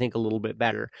this, I think, a little bit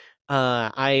better.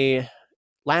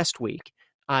 Last week,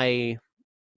 I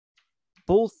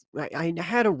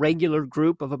had a regular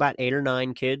group of about 8 or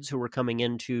 9 kids who were coming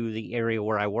into the area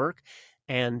where I work.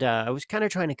 And I was kind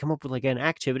of trying to come up with like an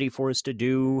activity for us to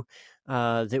do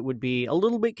that would be a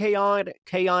little bit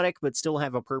chaotic, but still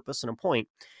have a purpose and a point.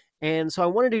 And so I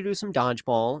wanted to do some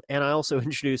dodgeball, and I also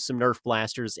introduced some Nerf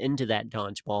blasters into that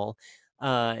dodgeball.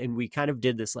 And we kind of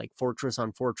did this like fortress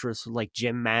on fortress with like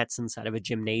gym mats inside of a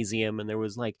gymnasium, and there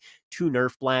was like 2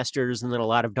 Nerf blasters and then a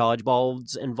lot of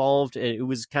dodgeballs involved. It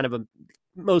was kind of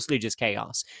mostly just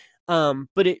chaos.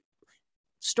 But it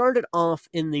started off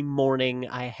in the morning.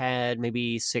 I had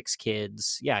maybe 6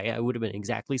 kids. Yeah, it would have been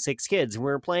exactly 6 kids. And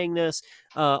we were playing this.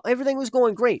 Everything was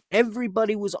going great.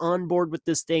 Everybody was on board with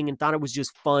this thing and thought it was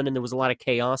just fun, and there was a lot of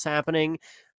chaos happening.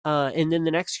 And then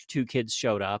the next 2 kids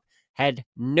showed up, had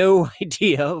no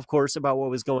idea, of course, about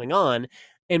what was going on,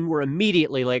 and were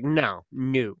immediately like, no,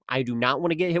 I do not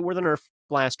want to get hit with a Nerf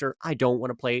blaster. I don't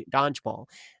want to play dodgeball.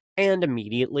 And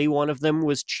immediately one of them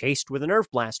was chased with a Nerf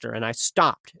blaster, and I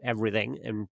stopped everything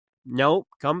and, no,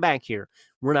 come back here.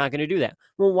 We're not going to do that.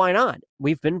 Well, why not?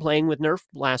 We've been playing with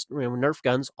Nerf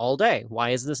guns all day. Why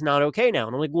is this not okay now?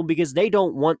 And I'm like, well, because they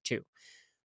don't want to.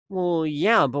 Well,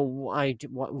 yeah, but why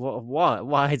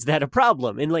is that a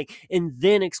problem? And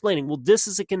then explaining, well, this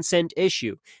is a consent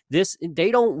issue.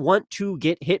 They don't want to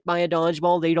get hit by a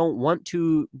dodgeball. They don't want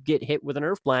to get hit with a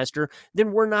Nerf blaster.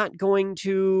 Then we're not going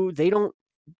to,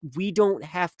 we don't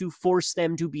have to force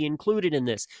them to be included in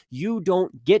this. You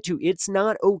don't get to. It's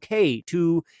not okay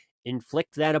to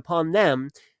inflict that upon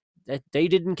them, that they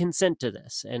didn't consent to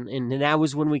this. And that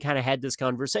was when we kind of had this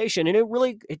conversation. And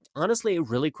honestly, it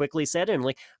really quickly set in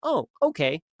like, oh,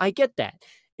 okay, I get that.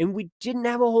 And we didn't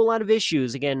have a whole lot of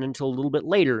issues again until a little bit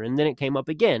later. And then it came up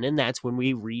again. And that's when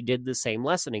we redid the same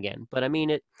lesson again. But I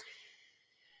mean, it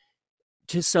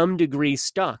to some degree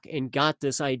stuck and got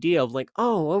this idea of like,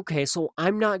 oh, okay, so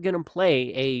I'm not going to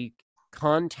play a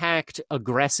contact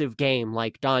aggressive game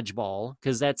like dodgeball,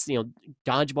 because that's,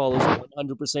 dodgeball is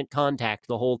 100% contact.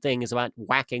 The whole thing is about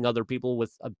whacking other people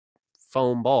with a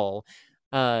foam ball.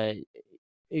 uh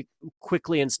it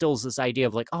quickly instills this idea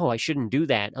of like, oh, I shouldn't do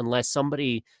that unless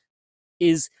somebody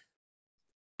is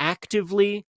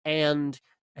actively and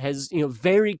has,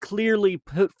 very clearly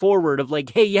put forward of like,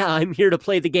 hey, yeah, I'm here to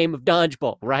play the game of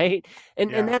dodgeball, right? And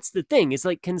Yeah. that's the thing. It's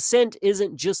like consent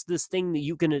isn't just this thing that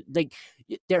you can like,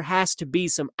 there has to be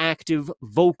some active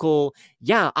vocal,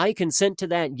 yeah, I consent to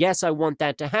that, yes, I want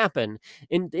that to happen.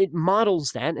 And it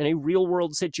models that in a real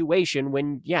world situation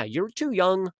when, yeah, you're too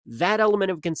young, that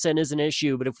element of consent is an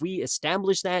issue. But if we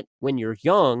establish that when you're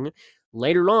young,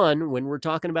 later on when we're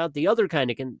talking about the other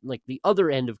kind of like the other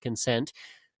end of consent,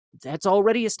 that's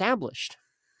already established.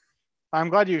 I'm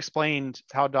glad you explained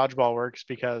how dodgeball works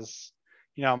because,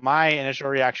 my initial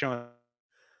reaction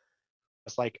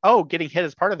was like, oh, getting hit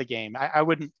is part of the game. I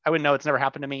wouldn't know. It's never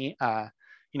happened to me.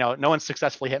 No one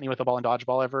successfully hit me with a ball in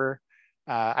dodgeball ever.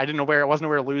 I didn't know where, it wasn't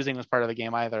aware losing was part of the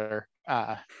game either.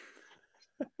 I'm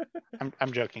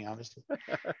joking, obviously.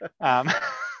 Um,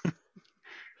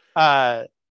 uh,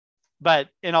 but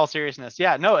in all seriousness,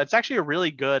 yeah, no, it's actually a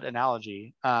really good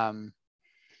analogy.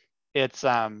 It's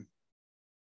uh,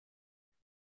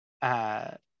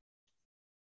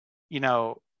 you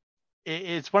know,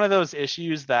 it's one of those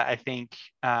issues that I think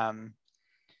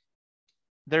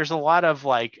there's a lot of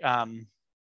like hand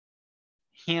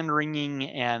wringing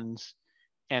and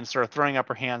sort of throwing up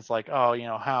her hands, like, oh,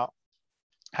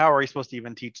 how are we supposed to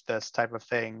even teach this type of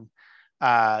thing?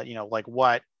 Like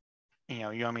what, you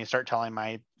want me to start telling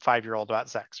my 5-year-old about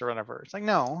sex or whatever? It's like,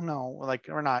 no, like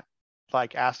we're not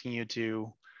like asking you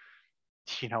to,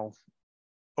 you know,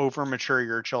 over mature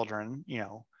your children.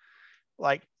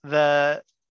 Like the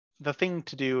thing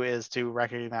to do is to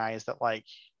recognize that, like,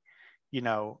 you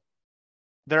know,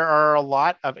 there are a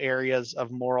lot of areas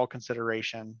of moral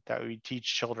consideration that we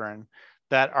teach children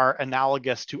that are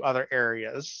analogous to other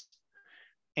areas.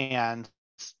 And,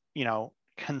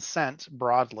 consent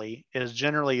broadly is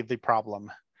generally the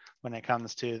problem when it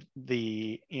comes to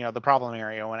the problem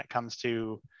area when it comes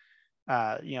to,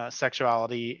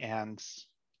 sexuality and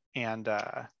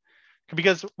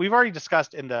because we've already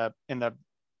discussed in the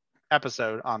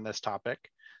episode on this topic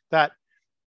that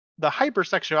the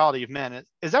hypersexuality of men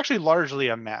is actually largely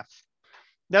a myth.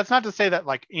 That's not to say that,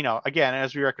 like, again,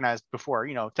 as we recognized before,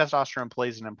 testosterone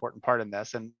plays an important part in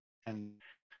this, and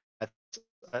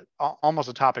that's almost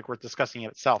a topic worth discussing in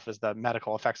itself, is the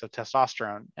medical effects of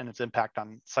testosterone and its impact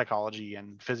on psychology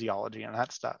and physiology and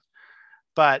that stuff.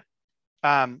 But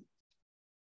um,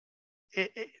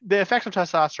 the effects of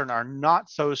testosterone are not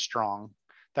so strong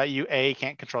that you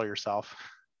can't control yourself,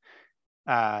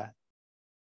 uh,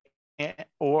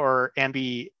 and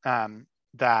b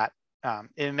that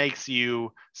it makes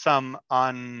you some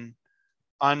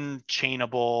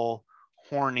unchainable,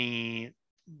 horny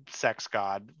sex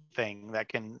god thing that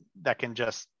can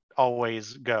just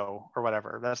always go or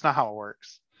whatever. That's not how it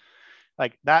works.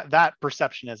 Like that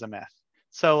perception is a myth.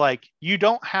 So like you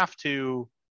don't have to.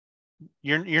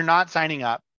 You're not signing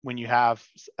up when you have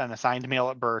an assigned male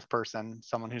at birth person,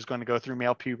 someone who's going to go through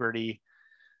male puberty.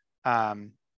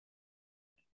 Um,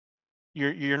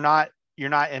 you're not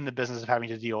in the business of having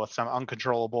to deal with some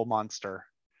uncontrollable monster.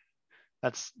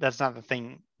 That's not the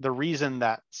thing. The reason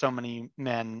that so many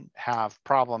men have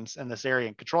problems in this area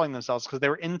and controlling themselves because they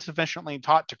were insufficiently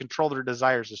taught to control their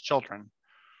desires as children.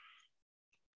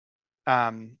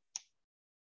 Um,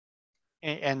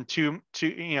 and to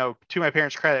my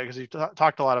parents' credit, because we've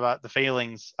talked a lot about the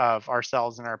failings of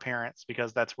ourselves and our parents,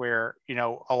 because that's where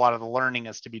a lot of the learning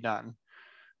is to be done.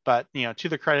 But to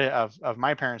the credit of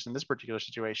my parents in this particular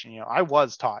situation, I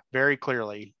was taught very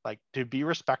clearly, like, to be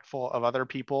respectful of other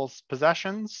people's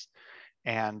possessions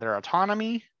and their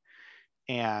autonomy,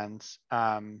 and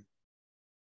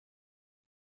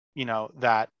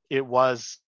that it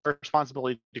was a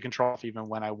responsibility to control even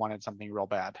when I wanted something real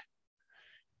bad,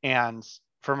 and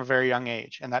from a very young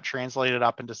age. And that translated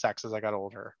up into sex as I got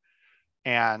older.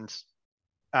 And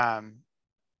I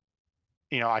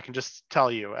can just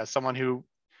tell you, as someone who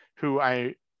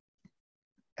I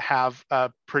have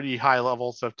pretty high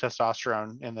levels of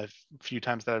testosterone in the few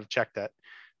times that I've checked it,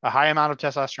 a high amount of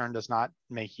testosterone does not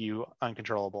make you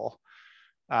uncontrollable.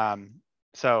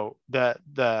 So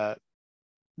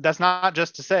that's not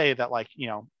just to say that, like,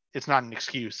 it's not an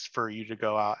excuse for you to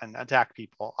go out and attack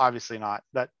people. Obviously not.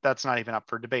 That's not even up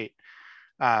for debate.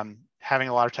 Having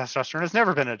a lot of testosterone has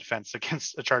never been a defense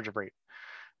against a charge of rape.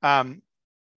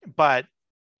 But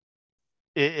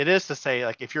it is to say,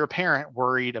 like, if you're a parent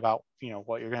worried about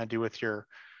what you're going to do with your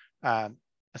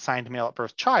assigned male at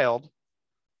birth child,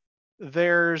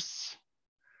 there's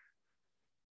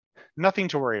nothing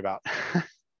to worry about.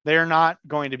 They're not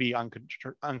going to be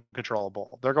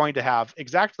uncontrollable. They're going to have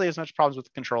exactly as much problems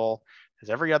with control as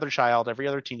every other child, every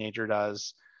other teenager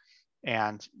does.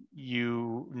 And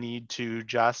you need to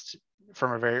just,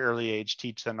 from a very early age,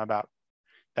 teach them about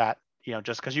that.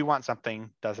 Just because you want something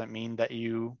doesn't mean that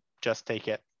you just take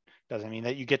it, doesn't mean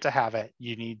that you get to have it.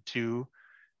 You need to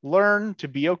learn to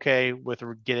be okay with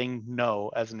getting no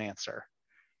as an answer.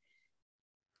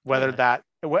 Whether Yeah. that,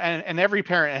 and every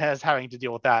parent has having to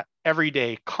deal with that every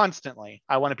day, constantly.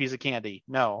 I want a piece of candy.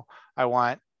 No. I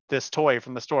want this toy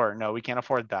from the store. No, we can't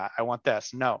afford that. I want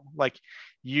this. No. Like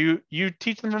you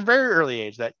teach them from a very early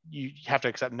age that you have to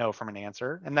accept no from an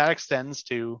answer, and that extends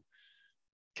to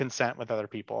consent with other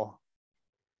people.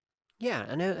 Yeah,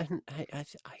 and I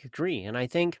agree. And I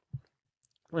think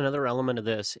another element of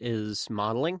this is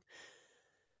modeling.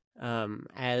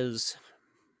 As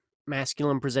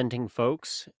masculine presenting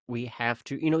folks, we have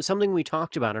to, something we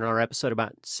talked about in our episode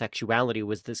about sexuality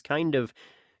was this kind of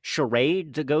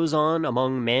charade that goes on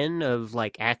among men of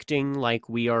like acting like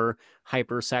we are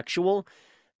hypersexual.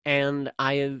 And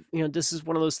this is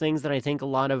one of those things that I think a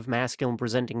lot of masculine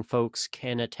presenting folks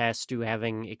can attest to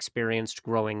having experienced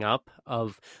growing up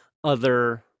of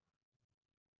other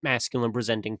masculine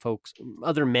presenting folks,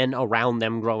 other men around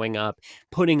them growing up,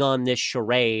 putting on this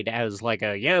charade as like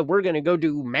yeah, we're going to go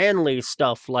do manly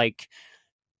stuff like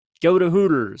go to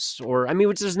Hooters. Or, I mean,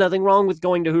 which there's nothing wrong with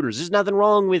going to Hooters. There's nothing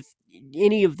wrong with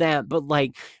any of that. But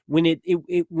like when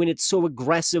it's so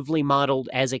aggressively modeled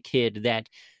as a kid that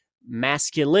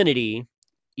masculinity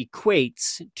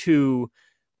equates to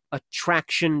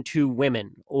attraction to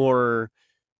women or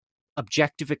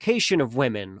objectification of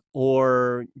women,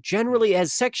 or generally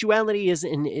as sexuality is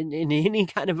in any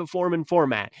kind of a form and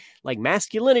format. Like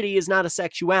masculinity is not a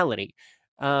sexuality.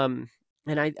 And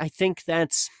I think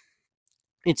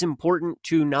it's important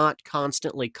to not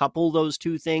constantly couple those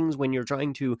two things when you're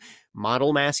trying to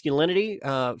model masculinity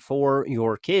for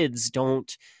your kids.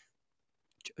 Don't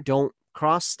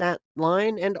cross that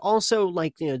line. And also,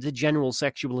 like, the general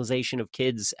sexualization of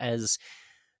kids as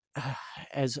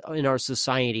in our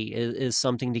society is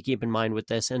something to keep in mind with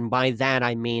this. And by that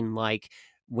I mean, like,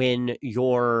 when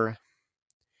your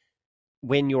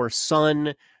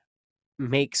son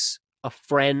makes a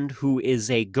friend who is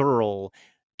a girl,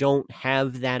 don't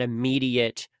have that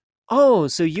immediate, oh,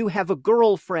 so you have a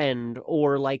girlfriend,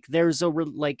 or like there's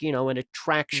an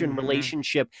attraction Mm-hmm.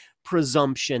 relationship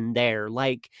presumption there.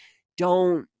 Like,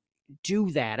 don't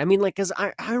do that. I mean, like, because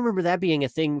I remember that being a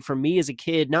thing for me as a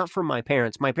kid, not from my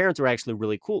parents. My parents were actually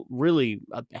really cool, really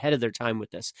ahead of their time with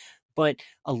this. But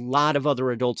a lot of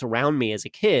other adults around me as a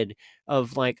kid,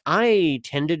 of like, I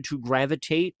tended to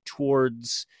gravitate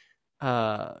towards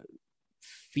uh,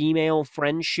 female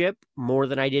friendship more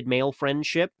than I did male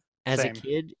friendship as a Same.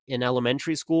 kid in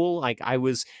elementary school. Like, I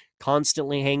was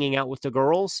constantly hanging out with the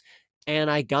girls.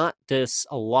 And I got this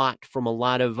a lot from a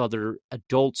lot of other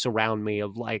adults around me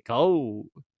of like, oh,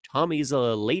 Tommy's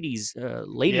a ladies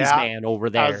Yeah. man over I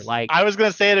there. was Like, I was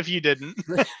gonna say it if you didn't.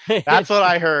 That's what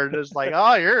I heard. It's like,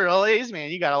 oh, you're a ladies man.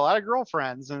 You got a lot of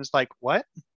girlfriends, and it's like, what?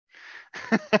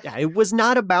 yeah, it was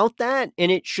not about that,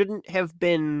 and it shouldn't have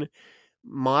been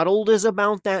modeled as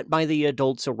about that by the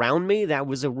adults around me. That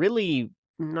was a really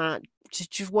not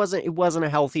just wasn't it wasn't a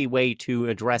healthy way to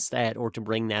address that or to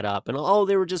bring that up. And oh,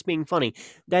 they were just being funny.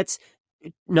 That's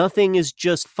Nothing is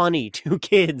just funny to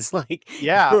kids. Like,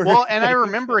 Yeah. you're Well, and I like,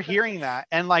 remember hearing that.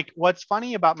 And like what's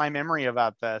funny about my memory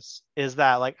about this is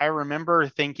that like I remember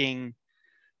thinking,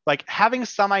 like, having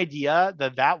some idea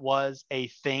that that was a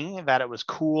thing, that it was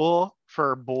cool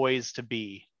for boys to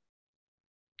be,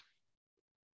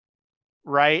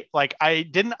 right? Like I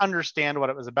didn't understand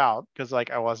what it was about because like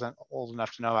I wasn't old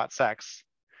enough to know about sex.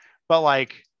 But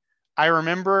like I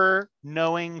remember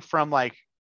knowing from like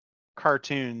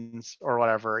cartoons or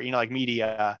whatever, like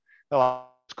media, that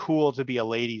it's cool to be a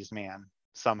ladies man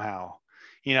somehow,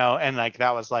 and like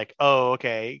that was like, oh,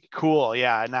 okay, cool,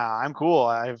 yeah, nah, I'm cool,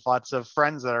 I have lots of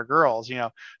friends that are girls,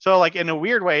 so like in a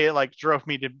weird way it like drove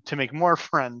me to make more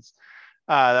friends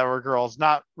that were girls,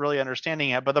 not really understanding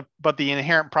it. But the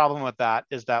inherent problem with that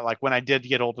is that like when I did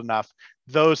get old enough,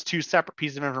 those two separate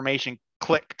pieces of information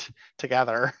clicked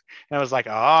together, and it was like,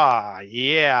 ah,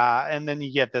 yeah. And then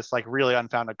you get this like really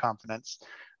unfounded confidence,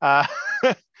 uh,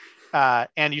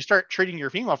 and you start treating your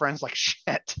female friends like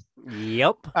shit,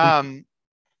 yep. um,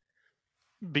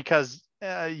 because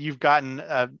you've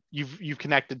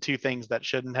connected two things that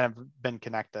shouldn't have been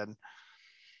connected.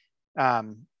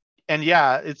 um, and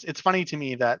yeah, it's funny to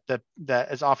me that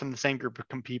is often the same group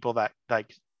of people that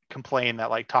like complain that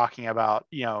like talking about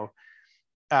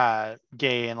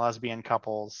gay and lesbian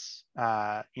couples,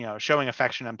 showing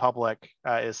affection in public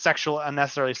is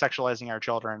unnecessarily sexualizing our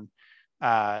children,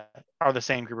 are the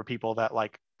same group of people that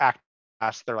like act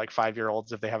as they're like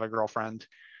 5-year-olds if they have a girlfriend.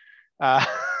 Uh,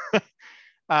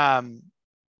 um,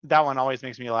 that one always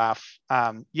makes me laugh.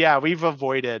 Yeah, we've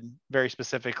avoided very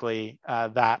specifically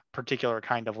that particular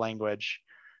kind of language.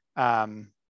 Um,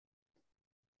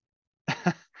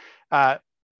 uh,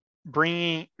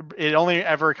 Bringing it only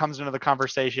ever comes into the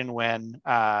conversation when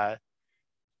like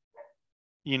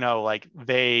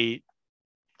they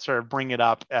sort of bring it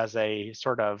up as a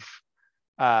sort of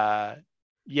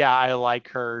yeah, I like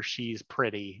her, she's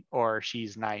pretty, or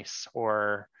she's nice,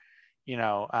 or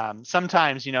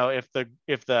sometimes if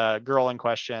the girl in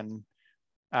question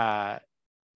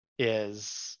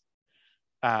is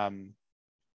um,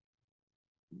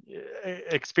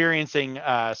 experiencing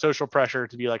social pressure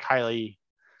to be like highly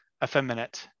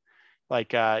effeminate,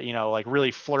 like like really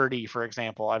flirty, for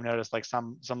example. I've noticed like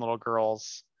some little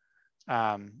girls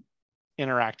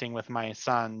interacting with my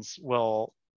sons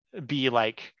will be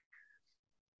like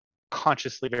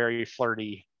consciously very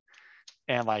flirty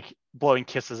and like blowing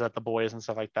kisses at the boys and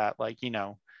stuff like that. Like,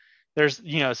 there's,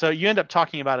 so you end up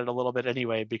talking about it a little bit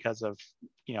anyway because of,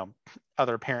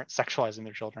 other parents sexualizing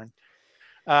their children.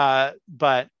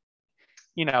 But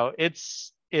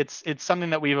it's something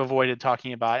that we've avoided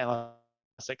talking about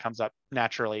unless it comes up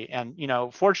naturally. And,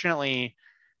 fortunately,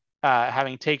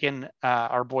 having taken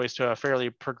our boys to a fairly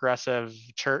progressive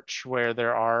church where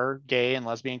there are gay and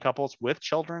lesbian couples with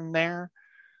children there,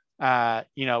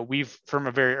 we've from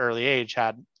a very early age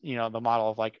had, the model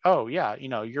of like, oh yeah,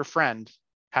 your friend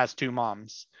has 2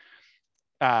 moms.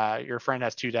 Your friend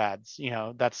has 2 dads.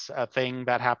 That's a thing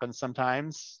that happens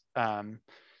sometimes.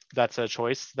 That's a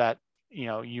choice that,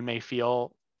 you may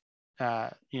feel,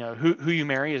 who you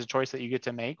marry is a choice that you get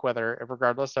to make,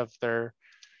 regardless of their,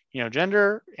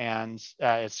 gender. And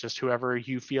it's just whoever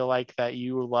you feel like that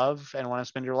you love and want to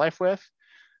spend your life with.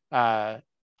 And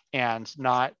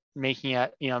not making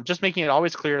it, just making it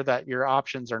always clear that your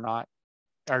options are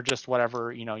just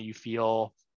whatever, you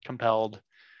feel compelled,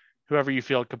 whoever you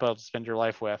feel compelled to spend your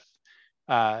life with.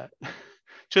 To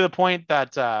the point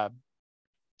that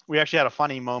we actually had a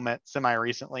funny moment semi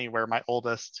recently where my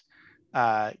oldest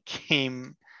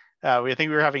came. I think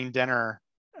we were having dinner,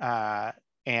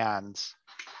 and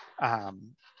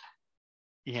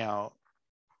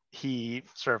he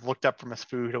sort of looked up from his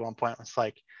food at one point and was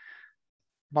like,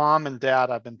 Mom and Dad,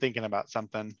 I've been thinking about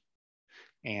something,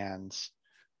 and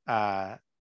I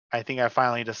think I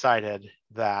finally decided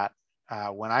that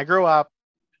when I grow up,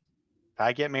 if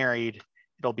I get married,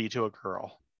 it'll be to a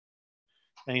girl.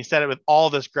 And he said it with all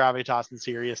this gravitas and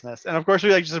seriousness. And of course,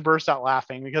 we like just burst out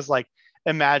laughing because like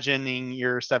imagining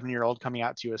your 7-year-old coming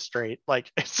out to you as straight,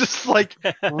 like it's just like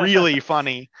really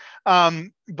funny.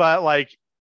 But like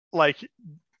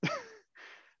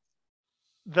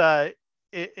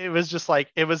it was just like,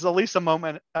 it was at least a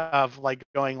moment of like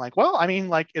going like, well, I mean,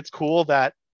 like it's cool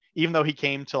that even though he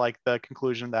came to like the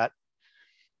conclusion that,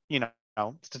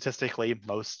 statistically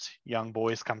most young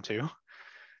boys come to,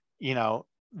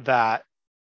 that,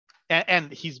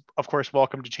 and he's of course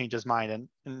welcome to change his mind,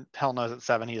 and hell knows at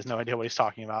 7 he has no idea what he's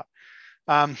talking about.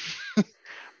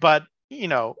 But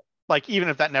like even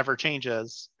if that never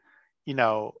changes,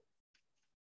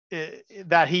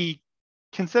 that he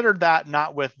considered that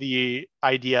not with the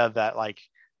idea that like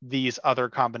these other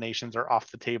combinations are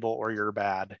off the table or you're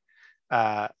bad,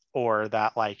 or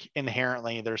that like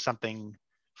inherently there's something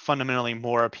fundamentally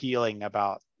more appealing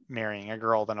about marrying a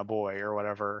girl than a boy or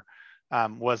whatever,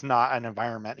 was not an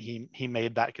environment he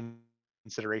made that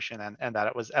consideration, and that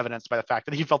it was evidenced by the fact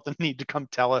that he felt the need to come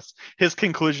tell us his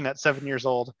conclusion at 7 years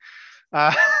old.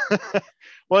 uh,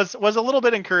 was a little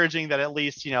bit encouraging that at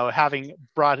least having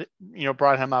brought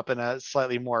him up in a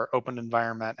slightly more open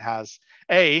environment has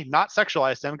not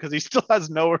sexualized him because he still has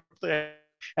no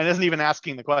and isn't even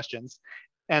asking the questions,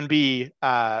 and b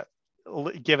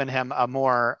given him a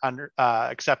more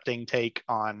accepting take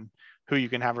on who you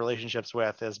can have relationships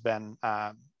with has been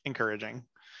encouraging.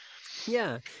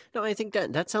 Yeah. No, I think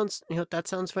that sounds, that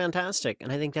sounds fantastic.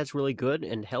 And I think that's really good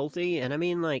and healthy. And I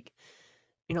mean, like,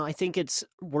 I think it's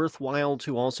worthwhile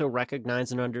to also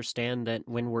recognize and understand that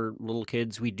when we're little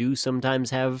kids, we do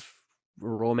sometimes have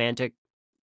romantic.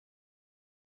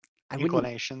 I wouldn't.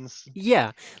 Inclinations.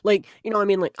 Yeah. Like, I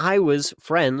mean, like, I was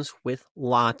friends with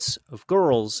lots of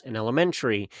girls in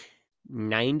elementary.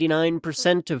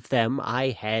 99% of them I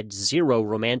had zero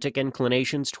romantic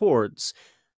inclinations towards.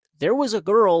 there was a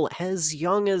girl as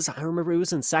young as, I remember it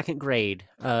was in second grade.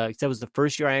 That was the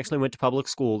first year I actually went to public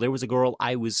school. There was a girl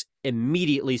I was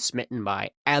immediately smitten by,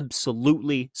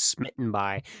 absolutely smitten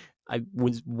by. I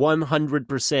was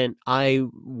 100%. I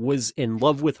was in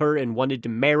love with her and wanted to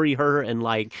marry her, and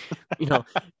like, you know,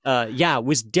 yeah,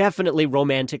 was definitely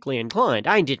romantically inclined.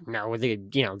 I didn't know the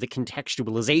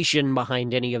contextualization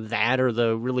behind any of that, or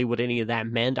the really what any of that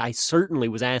meant. I certainly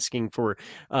was asking for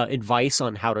advice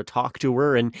on how to talk to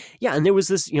her, and yeah, and there was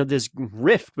this this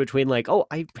rift between like, oh,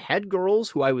 I had girls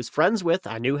who I was friends with,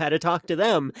 I knew how to talk to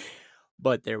them,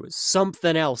 but there was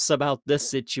something else about this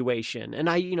situation. And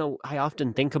I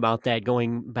often think about that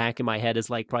going back in my head as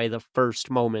like probably the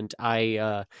first moment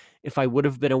if I would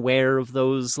have been aware of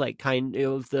those, like, kind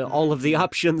of the all of the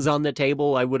options on the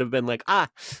table, I would have been like,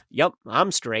 yep,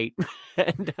 I'm straight.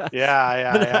 And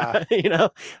Yeah.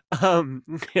 um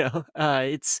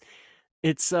it's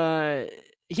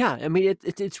yeah, I mean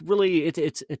it's really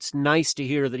it's nice to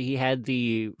hear that he had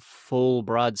the full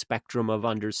broad spectrum of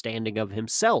understanding of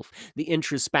himself, the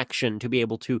introspection to be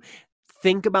able to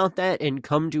think about that and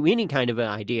come to any kind of an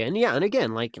idea. And yeah, and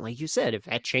again, like you said, if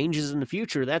that changes in the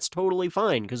future, that's totally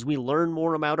fine, because we learn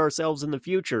more about ourselves in the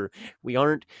future. We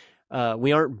aren't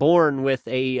born with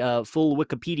a full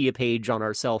Wikipedia page on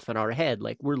ourselves in our head.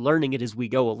 Like, we're learning it as we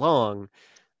go along.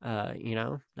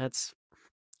 That's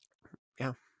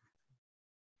yeah.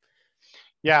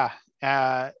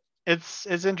 Yeah. It's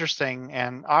interesting,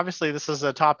 and obviously this is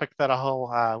a topic that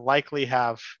I'll likely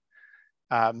have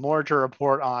more to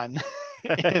report on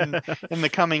in the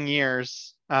coming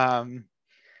years, as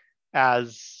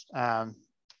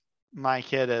my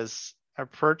kid is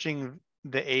approaching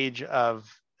the age of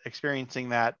experiencing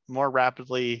that more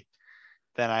rapidly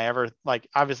than I ever like.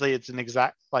 Obviously, it's an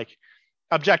exact, like,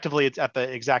 objectively, it's at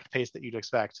the exact pace that you'd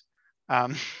expect,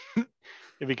 um,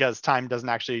 because time doesn't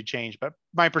actually change. But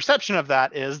my perception of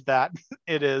that is that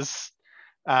it is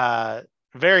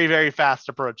very, very fast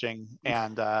approaching,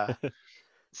 and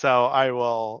so I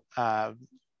will,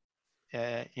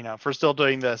 if we're still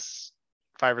doing this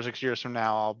 5 or 6 years from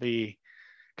now, I'll be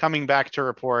coming back to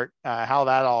report how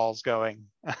that all's going,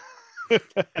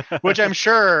 which I'm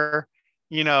sure,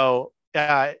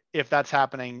 if that's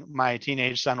happening, my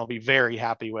teenage son will be very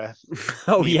happy with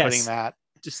Oh me putting yes, that.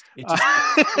 it's just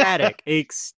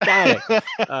ecstatic.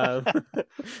 Uh,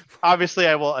 Obviously,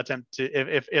 I will attempt to,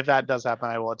 if that does happen,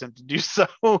 I will attempt to do so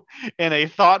in a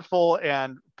thoughtful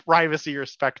and privacy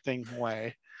respecting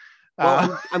way.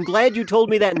 well, I'm glad you told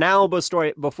me that now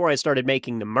before I started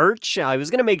making the merch. I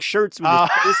was gonna make shirts with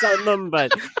his face on them,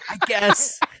 but I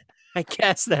guess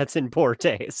that's in poor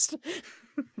taste.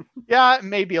 Yeah,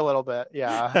 maybe a little bit.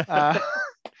 Yeah.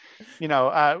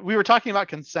 We were talking about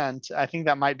consent. I think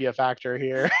that might be a factor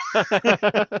here.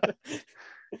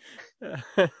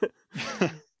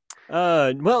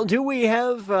 Well, do we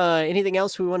have anything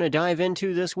else we want to dive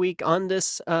into this week on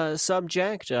this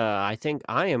subject? I think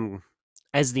I am,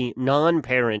 as the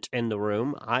non-parent in the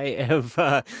room, I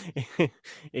have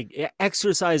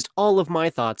exercised all of my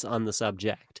thoughts on the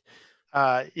subject.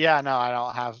 Yeah, no, I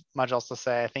don't have much else to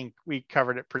say. I think we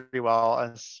covered it pretty well,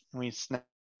 as we snapped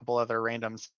a couple other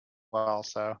randoms well.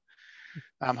 So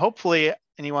hopefully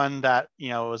anyone that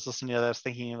was listening to this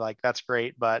thinking like, that's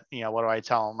great, but what do I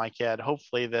tell my kid?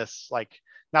 Hopefully this, like,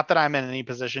 not that I'm in any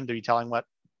position to be telling what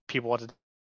people want to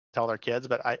tell their kids,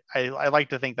 but I like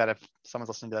to think that if someone's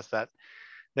listening to this, that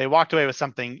they walked away with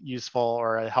something useful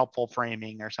or a helpful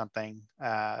framing or something,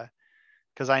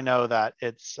 because I know that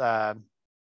it's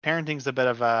parenting's a bit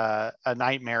of a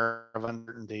nightmare of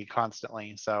uncertainty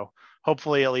constantly. So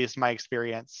hopefully at least my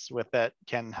experience with it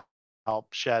can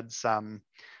help shed some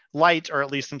light, or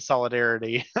at least some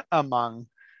solidarity among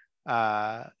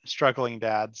struggling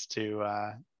dads,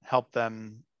 to help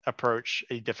them approach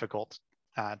a difficult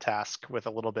task with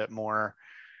a little bit more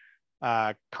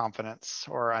confidence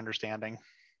or understanding.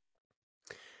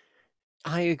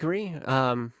 I agree.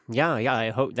 Yeah, I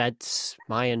hope that's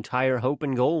my entire hope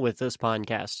and goal with this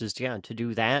podcast is, yeah, to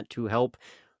do that, to help.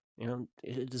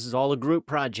 This is all a group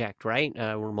project, right?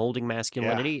 We're molding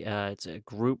masculinity. Yeah. It's a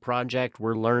group project.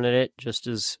 We're learning it just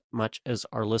as much as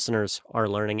our listeners are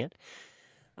learning it.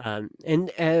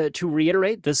 And to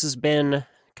reiterate, this has been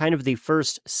kind of the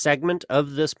first segment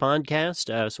of this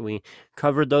podcast. So we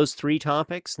covered those 3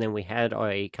 topics, and then we had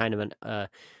a kind of an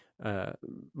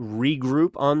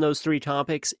regroup on those 3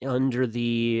 topics under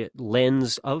the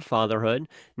lens of fatherhood.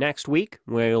 Next week,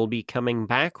 we'll be coming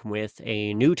back with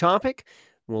a new topic.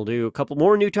 We'll do a couple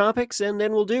more new topics, and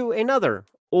then we'll do another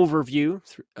overview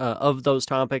of those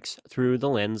topics through the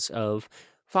lens of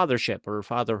fathership or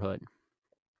fatherhood.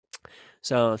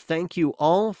 So thank you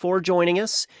all for joining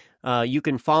us. You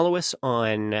can follow us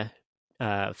on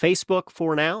Facebook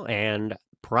for now, and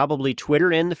probably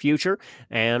Twitter in the future,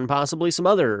 and possibly some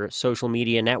other social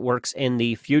media networks in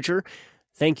the future.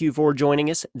 Thank you for joining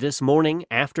us this morning,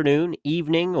 afternoon,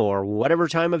 evening, or whatever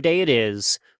time of day it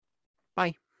is.